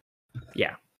men.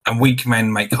 Yeah. And weak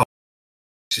men make hard.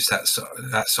 It's just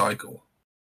that cycle.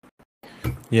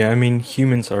 yeah, I mean,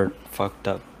 humans are fucked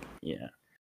up. Yeah.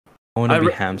 I want I to be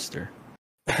re- hamster.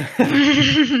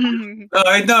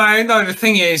 No. The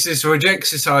thing is reject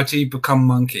society, become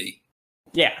monkey.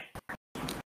 Yeah.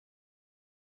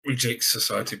 Reject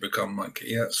society, become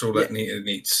monkey. That's all that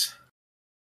needs.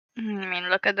 I mean,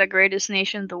 look at the greatest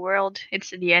nation in the world. It's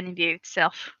the enemy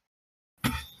itself.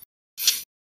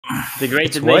 The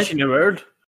greatest It's what? nation in the world.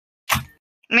 I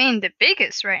mean, the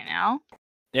biggest right now.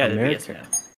 Yeah, the America.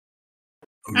 biggest,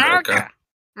 America.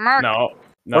 America.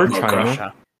 No, Or not China.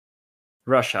 Russia.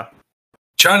 Russia.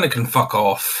 China can fuck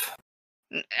off.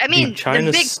 I mean, the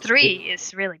China's- big three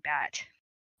is really bad.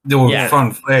 They were Yeah.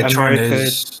 fun. Yeah, America,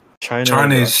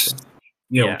 China's Russia.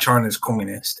 Yeah. China's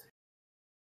communist.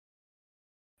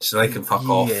 So they can fuck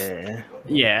off. Yeah.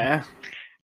 Yeah.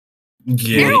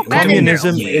 Yeah. No, what do you mean,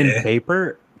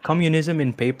 Communism yeah.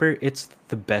 in paper, it's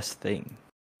the best thing.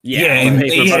 Yeah, on in,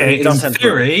 paper, but yeah, it in doesn't work.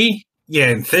 theory. Yeah,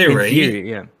 in In theory. theory,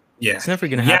 yeah. Yeah. It's never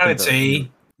gonna happen. though.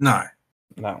 Reality, no.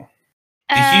 No.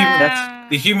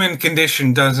 The human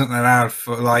condition doesn't allow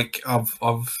for like I've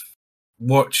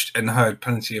watched and heard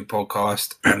plenty of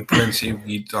podcasts and plenty of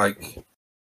like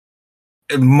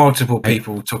multiple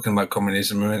people talking about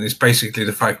communism, and it's basically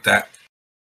the fact that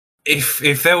if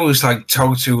there was like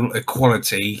total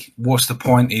equality, what's the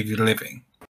point of you living?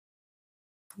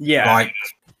 Yeah. Like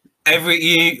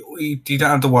you don't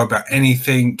have to worry about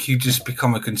anything. You just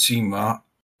become a consumer.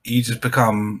 You just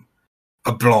become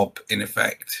a blob in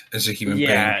effect as a human being.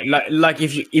 Yeah, like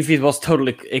if it was total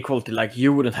equality, like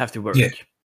you wouldn't have to work. Yeah.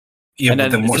 Yeah, And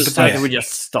but then then what's the society point? would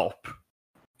just stop.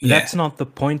 Yeah. That's not the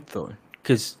point though,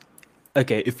 because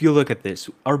okay, if you look at this,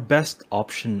 our best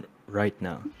option right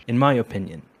now, in my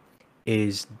opinion,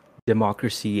 is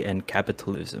democracy and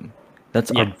capitalism.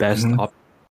 That's our Yeah. best Mhm. option.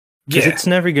 Because Yeah. it's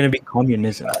never going to be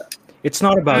communism. It's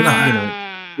not about,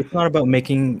 it's not about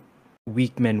making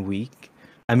weak men weak.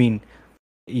 I mean,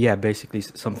 yeah, basically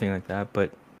something like that.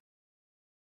 But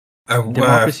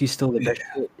democracy is still the best.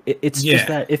 It's just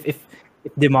Yeah. that if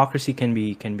democracy can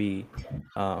be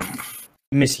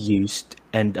misused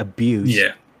and abused,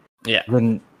 Yeah.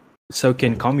 then so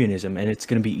can communism, and it's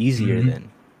going to be easier Mhm.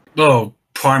 then. Well,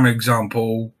 prime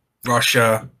example: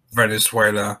 Russia,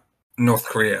 Venezuela, North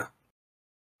Korea.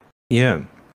 Yeah.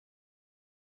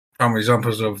 Prime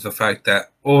examples of the fact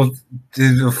that, or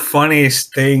the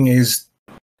funniest thing is,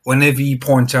 whenever you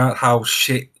point out how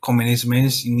shit communism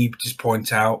is, you need to just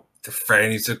point out the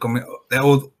fairness of communism.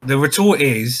 The retort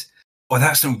is, "Oh,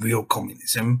 that's not real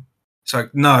communism." It's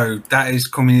like, no, that is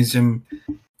communism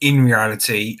in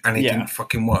reality, and it Yeah. didn't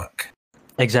fucking work.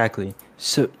 Exactly.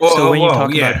 So Well, when you well,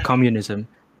 talk yeah. about communism,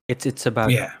 it's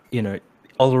about Yeah.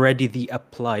 already the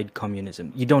applied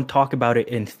communism. You don't talk about it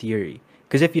in theory,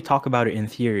 because if you talk about it in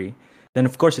theory, then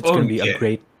of course it's Oh, going to be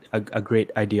yeah. a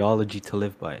great ideology to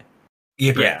live by.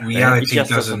 Yeah, but Yeah, reality it just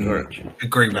doesn't doesn't work.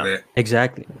 agree with No. it.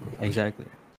 Exactly.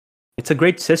 It's a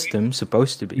great system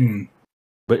supposed to be, Mm.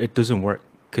 but it doesn't work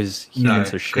because No,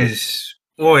 humans are shit.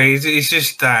 because it's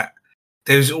just that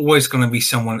there's always going to be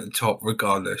someone at the top,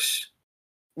 regardless.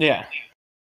 Yeah.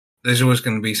 There's always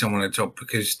going to be someone at the top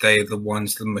because they're the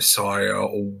ones, the messiah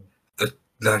or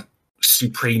the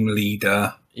supreme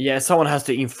leader. Yeah, someone has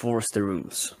to enforce the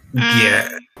rules.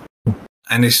 Yeah,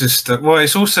 and it's just that. Well,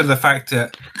 it's also the fact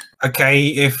that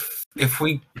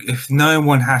if no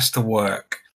one has to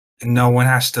work and no one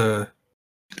has to.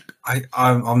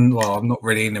 I'm not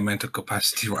really in a mental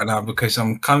capacity right now because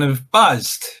I'm kind of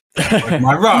buzzed. Like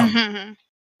my rum.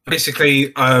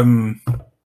 Basically,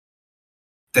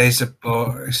 there's I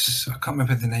can't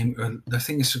remember the name. I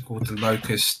think it's called the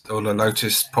Locust or the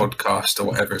Lotus Podcast or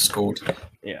whatever it's called.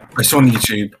 Yeah. It's on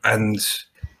YouTube, and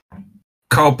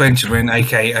Carl Benjamin,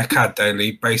 aka Akkad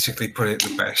Daily, basically put it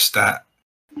the best that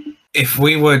if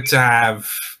we were to have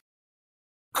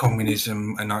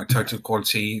communism and like total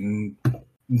equality and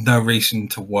no reason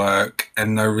to work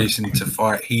and no reason to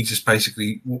fight, he just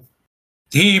basically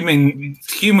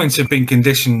humans have been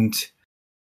conditioned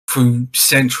through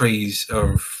centuries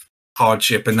of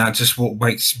hardship, and that's just what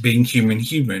makes being human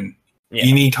human. Yeah.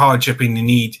 You need hardship, and you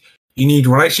need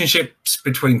relationships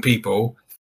between people,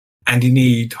 and you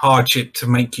need hardship to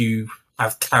make you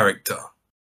have character.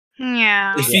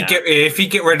 Yeah. If you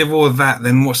get rid of all of that,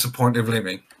 then what's the point of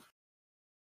living?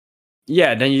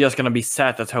 Yeah, then you're just gonna be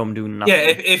sat at home doing nothing. Yeah,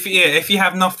 if you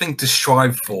have nothing to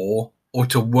strive for or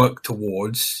to work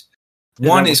towards, Then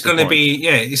one, what's it's the going to point? be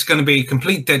it's going to be a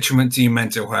complete detriment to your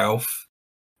mental health,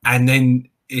 and then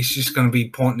it's just going to be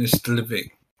pointless to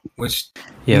living, which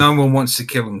no one wants to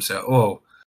kill himself. Oh,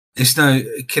 it's no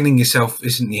killing yourself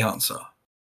isn't the answer.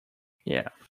 Yeah.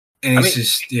 And I it's mean-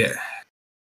 just yeah.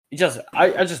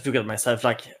 I just look at myself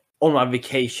like on my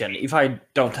vacation. If I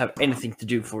don't have anything to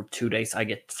do for 2 days, I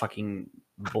get fucking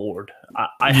bored.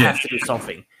 I Yeah. have to do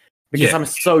something because Yeah. I'm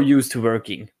so used to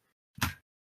working.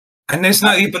 And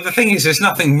but the thing is, there's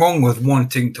nothing wrong with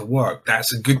wanting to work.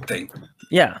 That's a good thing.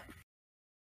 Yeah.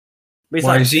 But it's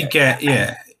Whereas like, you get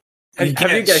have you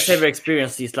get guys ever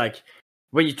experienced this? Like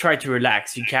when you try to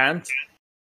relax, you can't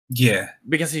yeah.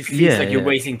 because it feels Yeah, like you're yeah.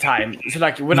 wasting time. So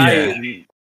like when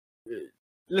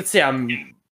let's say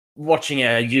I'm watching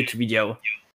a YouTube video,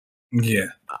 Yeah.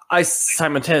 I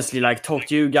simultaneously like talk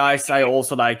to you guys. I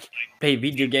also like play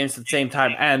video games at the same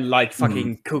time and like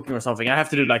fucking cooking or something. I have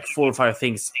to do like 4 or 5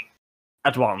 things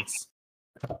at once,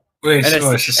 Well, and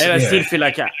I it's just- still yeah. feel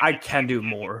like I can do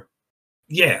more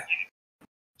Yeah.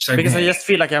 So because I just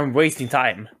feel like I'm wasting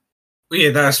time.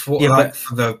 yeah, that's what Yeah, like but-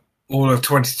 for all of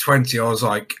 2020. I was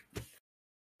like,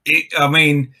 I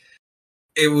mean,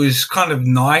 it was kind of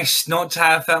nice not to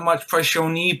have that much pressure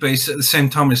on you, but it's at the same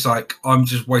time, it's like I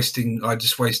just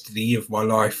wasted a year of my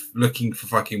life looking for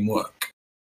fucking work,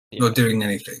 not doing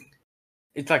anything.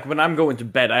 It's like when I'm going to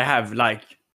bed, I have like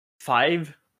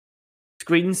 5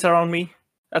 screens around me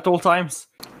at all times.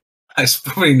 That's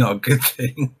probably not a good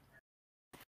thing.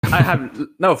 I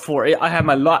have 4. I have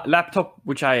my laptop,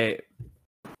 which I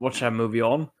watch a movie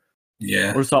on,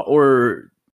 Yeah.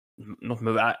 or not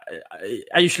movie.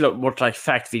 I usually watch like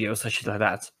fact videos and shit like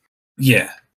that.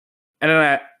 Yeah. And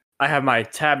then I have my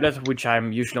tablet, which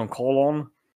I'm usually on call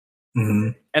on. hmm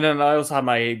And then I also have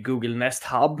my Google Nest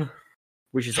Hub,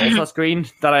 which is also a screen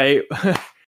that I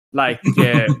like.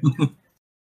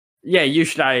 Yeah,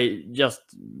 usually I just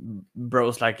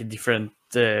browse like different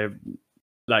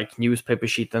like newspaper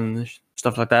sheet and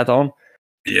stuff like that on,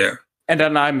 Yeah. and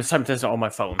then I'm simultaneously on my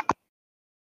phone.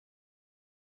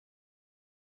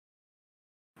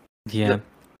 Yeah,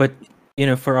 but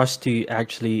for us to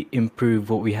actually improve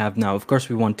what we have now, of course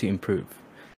we want to improve.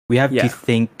 We have Yeah. to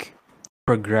think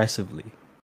progressively.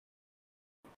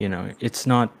 It's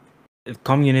not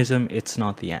communism. It's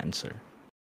not the answer,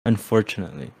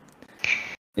 unfortunately.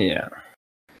 Yeah.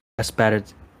 As bad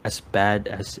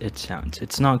as it sounds,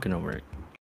 it's not gonna work.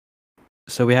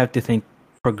 So we have to think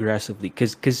progressively,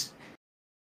 because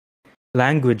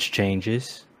language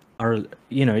changes are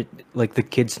like the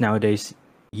kids nowadays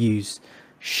use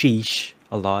sheesh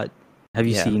a lot. Have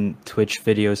you Yeah. seen Twitch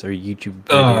videos or YouTube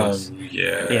Oh, videos?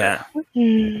 yeah.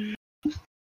 Yeah.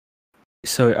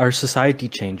 So our society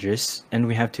changes and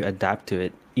we have to adapt to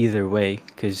it either way,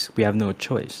 because we have no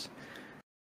choice.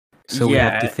 So we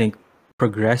have to Yeah. think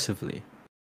progressively.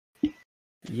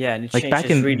 Yeah, and it Like, back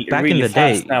changes in- really, back in really the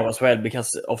fast day- now as well because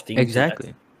of the internet.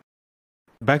 Exactly.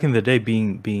 Back in the day,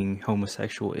 being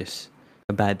homosexual is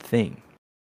a bad thing.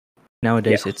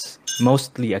 Nowadays, it's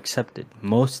mostly accepted.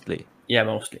 Mostly. Yeah,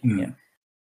 mostly. Mm. Yeah.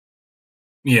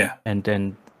 Yeah. And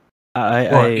then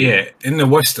Well, yeah, in the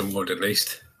Western world at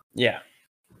least. Yeah.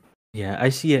 I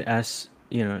see it as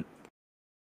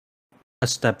a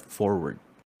step forward,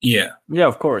 Yeah. Yeah,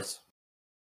 of course.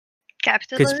 because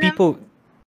Capitalism. people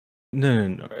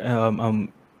no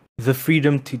the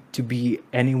freedom to be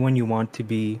anyone you want to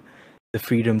be, the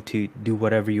freedom to do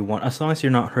whatever you want, as long as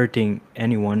you're not hurting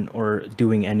anyone or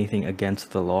doing anything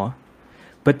against the law.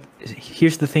 But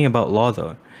here's the thing about law,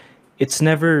 though. It's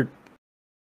never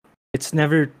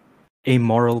a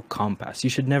moral compass. You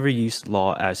should never use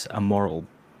law as a moral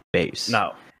base.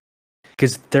 No.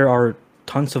 Because there are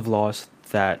tons of laws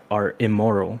that are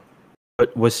immoral,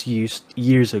 but was used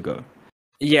years ago.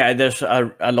 Yeah, there's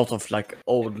a lot of like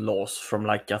old laws from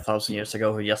like 1,000 years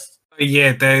ago who just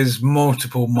Yeah, there's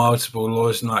multiple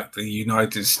laws in like the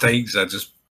United States that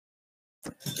just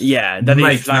that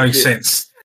make is no like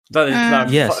sense. that is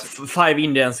like Yes. 5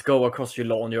 Indians go across your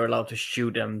lawn, you're allowed to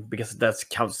shoot them because that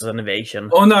counts as an invasion.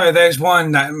 Oh no, there's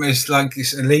one that is like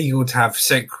it's illegal to have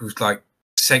sex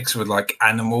with like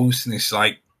animals, and it's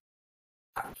like,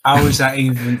 how is that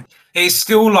even? It's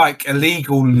still like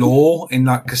illegal law in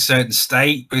like a certain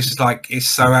state, but it's like it's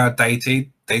so outdated.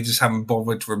 They just haven't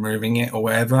bothered removing it or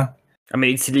whatever. I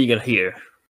mean, it's illegal here.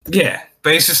 Yeah,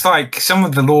 but it's just like some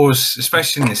of the laws,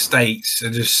 especially in the states, are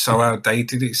just so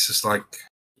outdated. It's just like,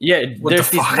 Yeah, What there's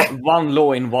the this fuck? one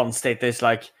law in one state that's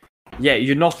like, yeah,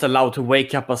 you're not allowed to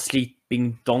wake up a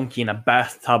sleeping donkey in a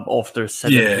bathtub after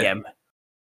 7 Yeah. p.m.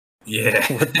 yeah.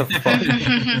 What the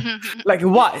fuck? Like,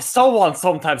 why? Someone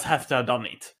sometimes have to have done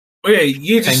it. Well, yeah,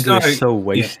 you just Anger know. is so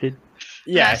wasted.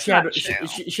 Yeah, That's she had not true.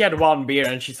 she had 1 beer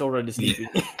and she's already sleeping.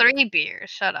 3 beers.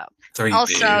 Shut up. 3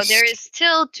 Also, beers. there is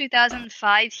still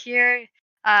 2005 here.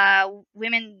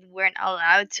 Women weren't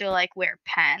allowed to like wear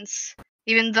pants,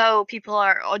 even though people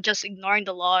are all just ignoring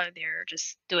the law. They're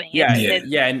just doing it. Yeah, Yeah.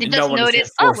 yeah, and They no just one is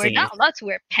notice, oh, we're enforcing not it. allowed to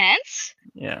wear pants.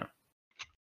 Yeah,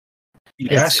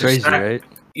 Yeah, That's crazy, just, right?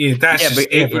 Yeah, that's Yeah, just,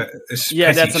 but it- but it's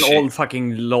yeah, that's an petty shit. old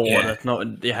fucking law Yeah.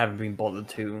 that they haven't been bothered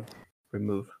to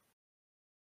remove.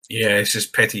 Yeah, it's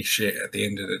just petty shit at the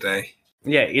end of the day.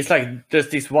 Yeah, it's like there's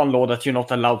this one law that you're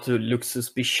not allowed to look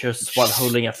suspicious while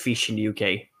holding a fish in the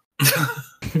UK.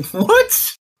 What?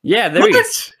 Yeah, there is.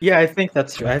 What? Yeah, I think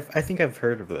that's true. I think I've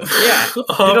heard of this. Yeah,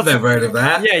 I've never heard of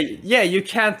that. yeah, you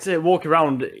can't walk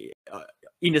around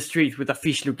in the street with a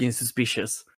fish looking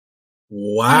suspicious.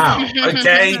 Wow.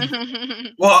 Okay.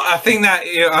 Well, I think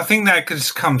that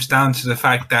just comes down to the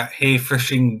fact that here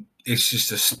fishing is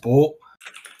just a sport.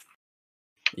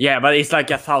 Yeah, but it's like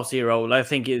 1,000-year-old. I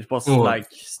think it was Oh, like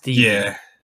Steve, Yeah.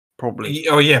 probably.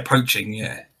 Oh yeah, poaching.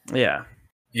 Yeah. Yeah.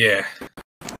 Yeah.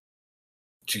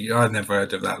 Gee, I've never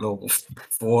heard of that law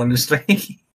before, honestly.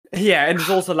 Yeah, and it's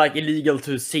also like illegal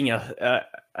to sing a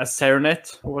serenade,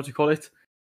 or what do you call it?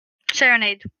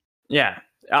 Serenade. Yeah,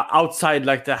 outside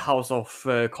like the House of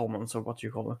Commons, or what do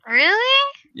you call it? Really?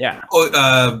 Yeah,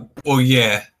 Well,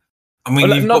 yeah. I mean,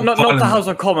 well, you've not got the Parliament- House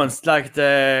of Commons, like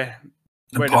the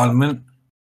where the- Parliament.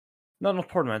 no, not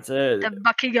Parliament. The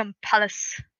Buckingham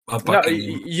Palace. Oh, No,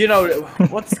 Buckingham. you know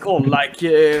what's it called, like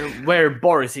where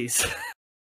Boris is.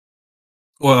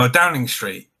 Well, Downing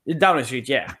Street. Down the street,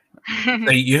 yeah.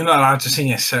 You're not allowed to sing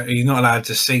you're not allowed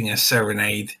to sing a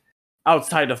serenade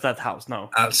Outside of that house,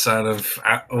 no. outside of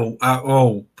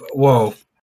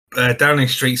Downing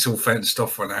Street's all fenced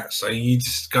off on that, so you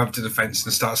just go up to the fence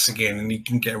and start singing, and you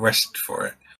can get arrested for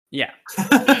it. Yeah.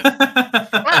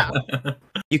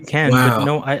 You can, Wow. but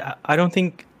no, I don't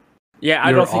think Yeah, I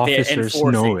Your don't think they officers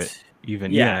enforce know it. it.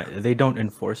 even. Yeah. Yeah, they don't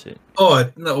enforce it. Oh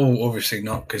no, obviously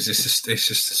not, because it's just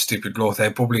a stupid law. They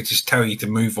probably just tell you to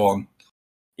move on.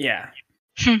 Yeah.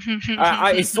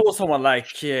 I saw someone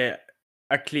like a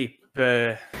clip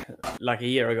like a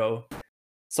year ago.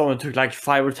 Someone took like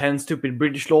 5 or 10 stupid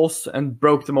British laws and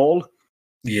broke them all.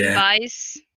 Yeah.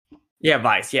 Vice. Yeah,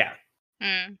 Vice. Yeah,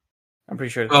 Mm. I'm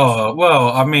pretty sure. It was. Oh well,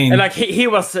 I mean, And like he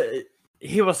was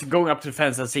going up to the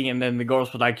fence and singing, and then the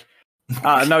girls were like,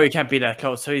 "No, you can't be that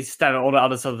close." So he's standing on the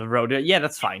other side of the road. Yeah,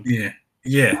 that's fine.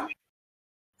 yeah.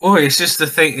 Well, it's just the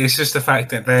thing. It's just the fact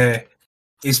that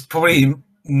it's probably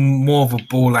more of a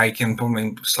ball ache and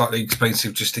probably slightly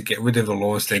expensive just to get rid of the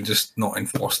laws than just not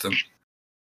enforce them.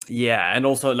 Yeah, and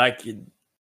also like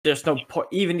there's no point.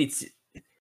 Even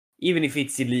if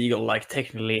it's illegal, like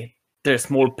technically, there's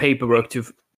more paperwork to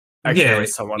actually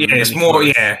arrest someone. Yeah, than it's more.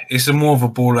 worth. Yeah, it's more of a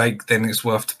ball ache than it's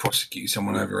worth to prosecute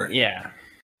someone over it. Yeah.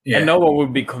 Yeah. And no one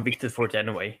would be convicted for it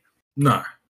anyway. No.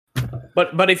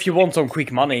 But if you want some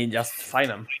quick money, just fine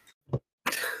them.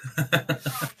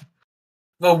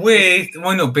 Well, we're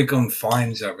not big on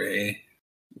fines over here,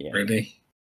 Yeah. really.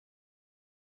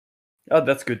 Oh,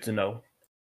 that's good to know.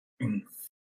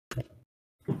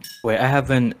 Wait, I have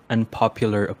an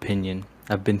unpopular opinion.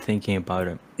 I've been thinking about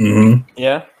it. Mm-hmm.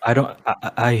 Yeah.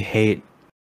 I hate.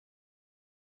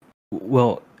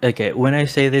 Well, okay. When I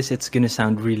say this, it's gonna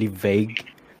sound really vague,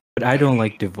 but I don't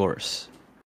like divorce.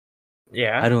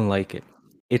 Yeah. I don't like it.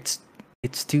 It's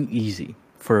too easy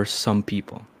for some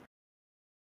people.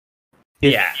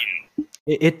 Yeah.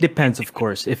 It depends, of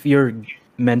course. If you're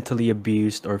mentally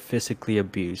abused or physically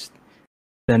abused,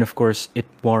 then of course it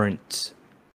warrants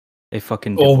a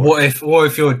fucking Or divorce. if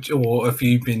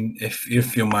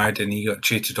you're married and you got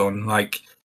cheated on, like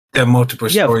there are multiple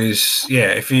Yeah. stories.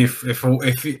 Yeah, if you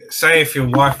say if your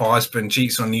wife or husband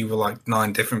cheats on you with like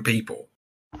 9 different people.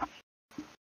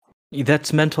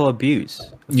 That's mental abuse.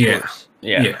 Of Yeah. course.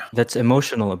 Yeah. That's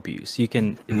emotional abuse.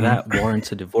 That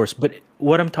warrants a divorce. But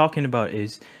what I'm talking about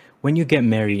is when you get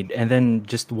married and then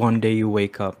just one day you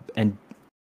wake up and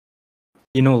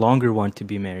you no longer want to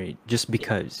be married just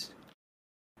because.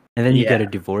 And then you get a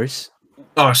divorce.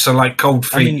 Oh, so like cold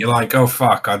feet. I mean- You're like, oh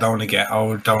fuck, I don't want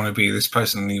to be this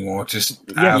person anymore. Just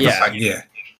Yeah.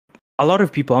 A lot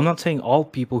of people, I'm not saying all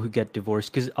people who get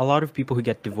divorced, because a lot of people who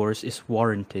get divorced is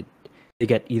warranted. They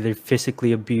get either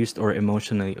physically abused or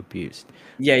emotionally abused.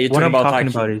 Yeah, you're What talking I'm about talking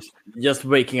like about is just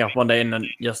waking up one day and then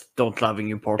just don't loving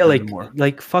your partner anymore.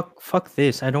 fuck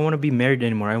this. I don't want to be married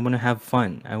anymore. I want to have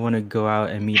fun. I want to go out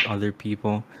and meet other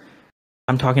people.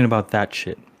 I'm talking about that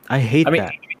shit. I hate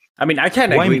that. I mean, I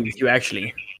can Why- agree with you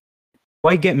actually.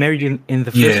 Why get married in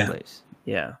the Yeah. first place?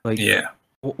 Yeah. Like, Yeah.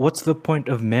 what's the point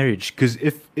of marriage? Because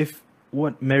if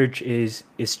what marriage is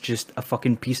just a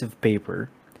fucking piece of paper,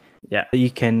 Yeah. that you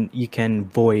can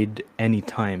void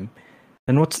anytime,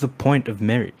 then what's the point of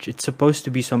marriage? It's supposed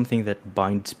to be something that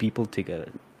binds people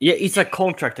together. Yeah, it's a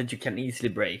contract that you can easily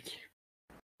break.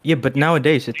 Yeah, but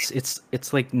nowadays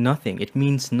it's like nothing. It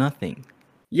means nothing.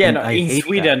 Yeah, And no, I in hate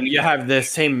Sweden you have the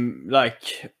same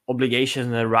like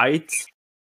obligations and rights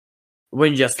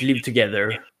when you just live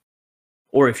together,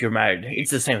 or if you're married,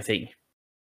 it's the same thing.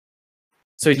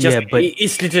 So it's just Yeah, but-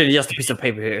 it's literally just a piece of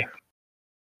paper here.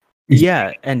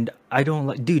 Yeah, and I don't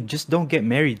like, dude. Just don't get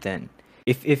married then.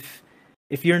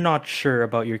 If you're not sure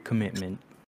about your commitment,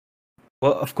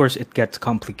 well, of course it gets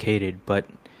complicated, but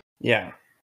Yeah.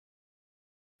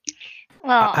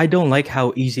 Well, I don't like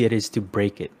how easy it is to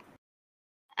break it.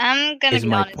 I'm gonna is be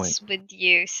my honest with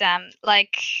you, Sam.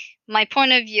 Like, my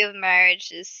point of view of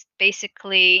marriage is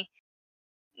basically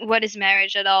what is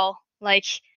marriage at all? Like,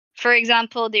 for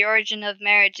example, the origin of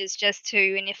marriage is just to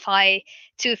unify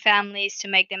two families to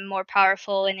make them more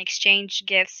powerful and exchange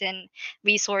gifts and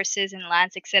resources and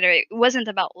lands, etc. It wasn't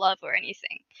about love or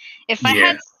anything. If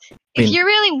mean- you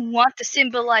really want to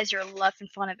symbolize your love in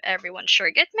front of everyone,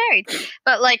 sure, get married.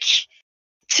 But like,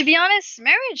 to be honest,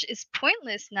 marriage is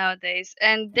pointless nowadays,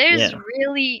 and there's Yeah.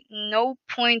 really no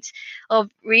point of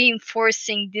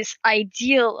reinforcing this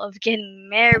ideal of getting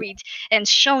married and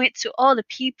showing it to all the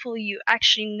people you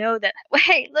actually know that,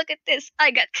 hey, look at this,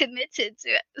 I got committed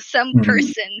to some Mhm.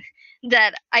 person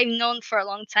that I've known for a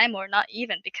long time, or not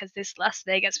even, because this Las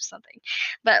Vegas or something.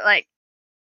 But like,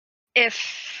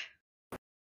 if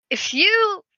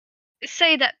you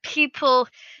say that people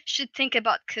should think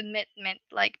about commitment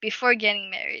like before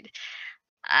getting married,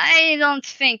 I don't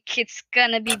think it's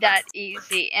gonna be that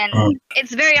easy, and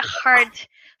it's very hard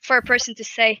for a person to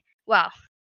say, wow,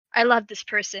 I love this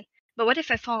person, but what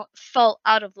if I fall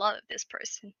out of love with this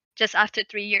person just after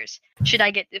 3 years? Should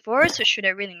I get divorced or should I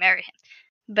really marry him?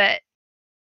 But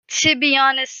to be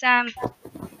honest, Sam,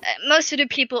 most of the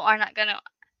people are not gonna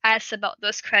asked about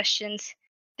those questions,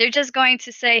 they're just going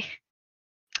to say,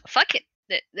 "Fuck it,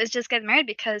 let's just get married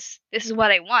because this is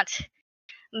what I want."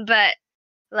 But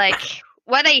like,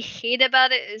 what I hate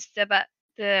about it is about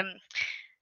the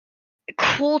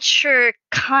culture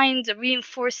kind of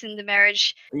reinforcing the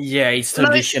marriage. Yeah, it's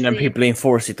tradition and Mostly. people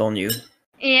enforce it on you.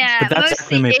 Yeah, But that's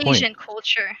mostly exactly my point. Asian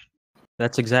culture.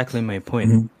 That's exactly my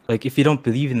point. Mhm. Like, if you don't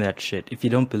believe in that shit, if you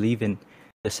don't believe in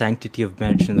the sanctity of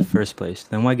marriage in the first place,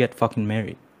 then why get fucking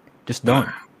married? Just don't.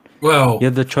 Well, You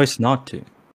have the choice not to.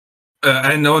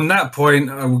 and on that point,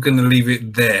 I'm going to leave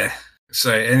it there.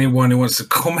 So anyone who wants to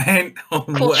comment on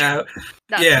Culture.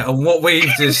 That's on what we've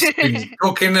just been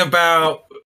talking about,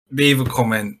 leave a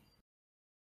comment.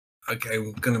 Okay,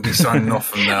 we're going to be signing off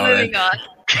from now. Moving Then. on.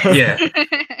 Yeah,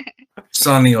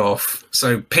 signing off.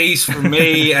 So peace from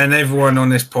me and everyone on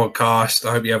this podcast.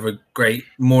 I hope you have a great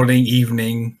morning,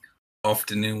 evening,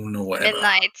 afternoon, or whatever.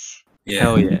 Midnight. Yeah.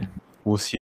 Hell yeah. We'll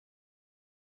see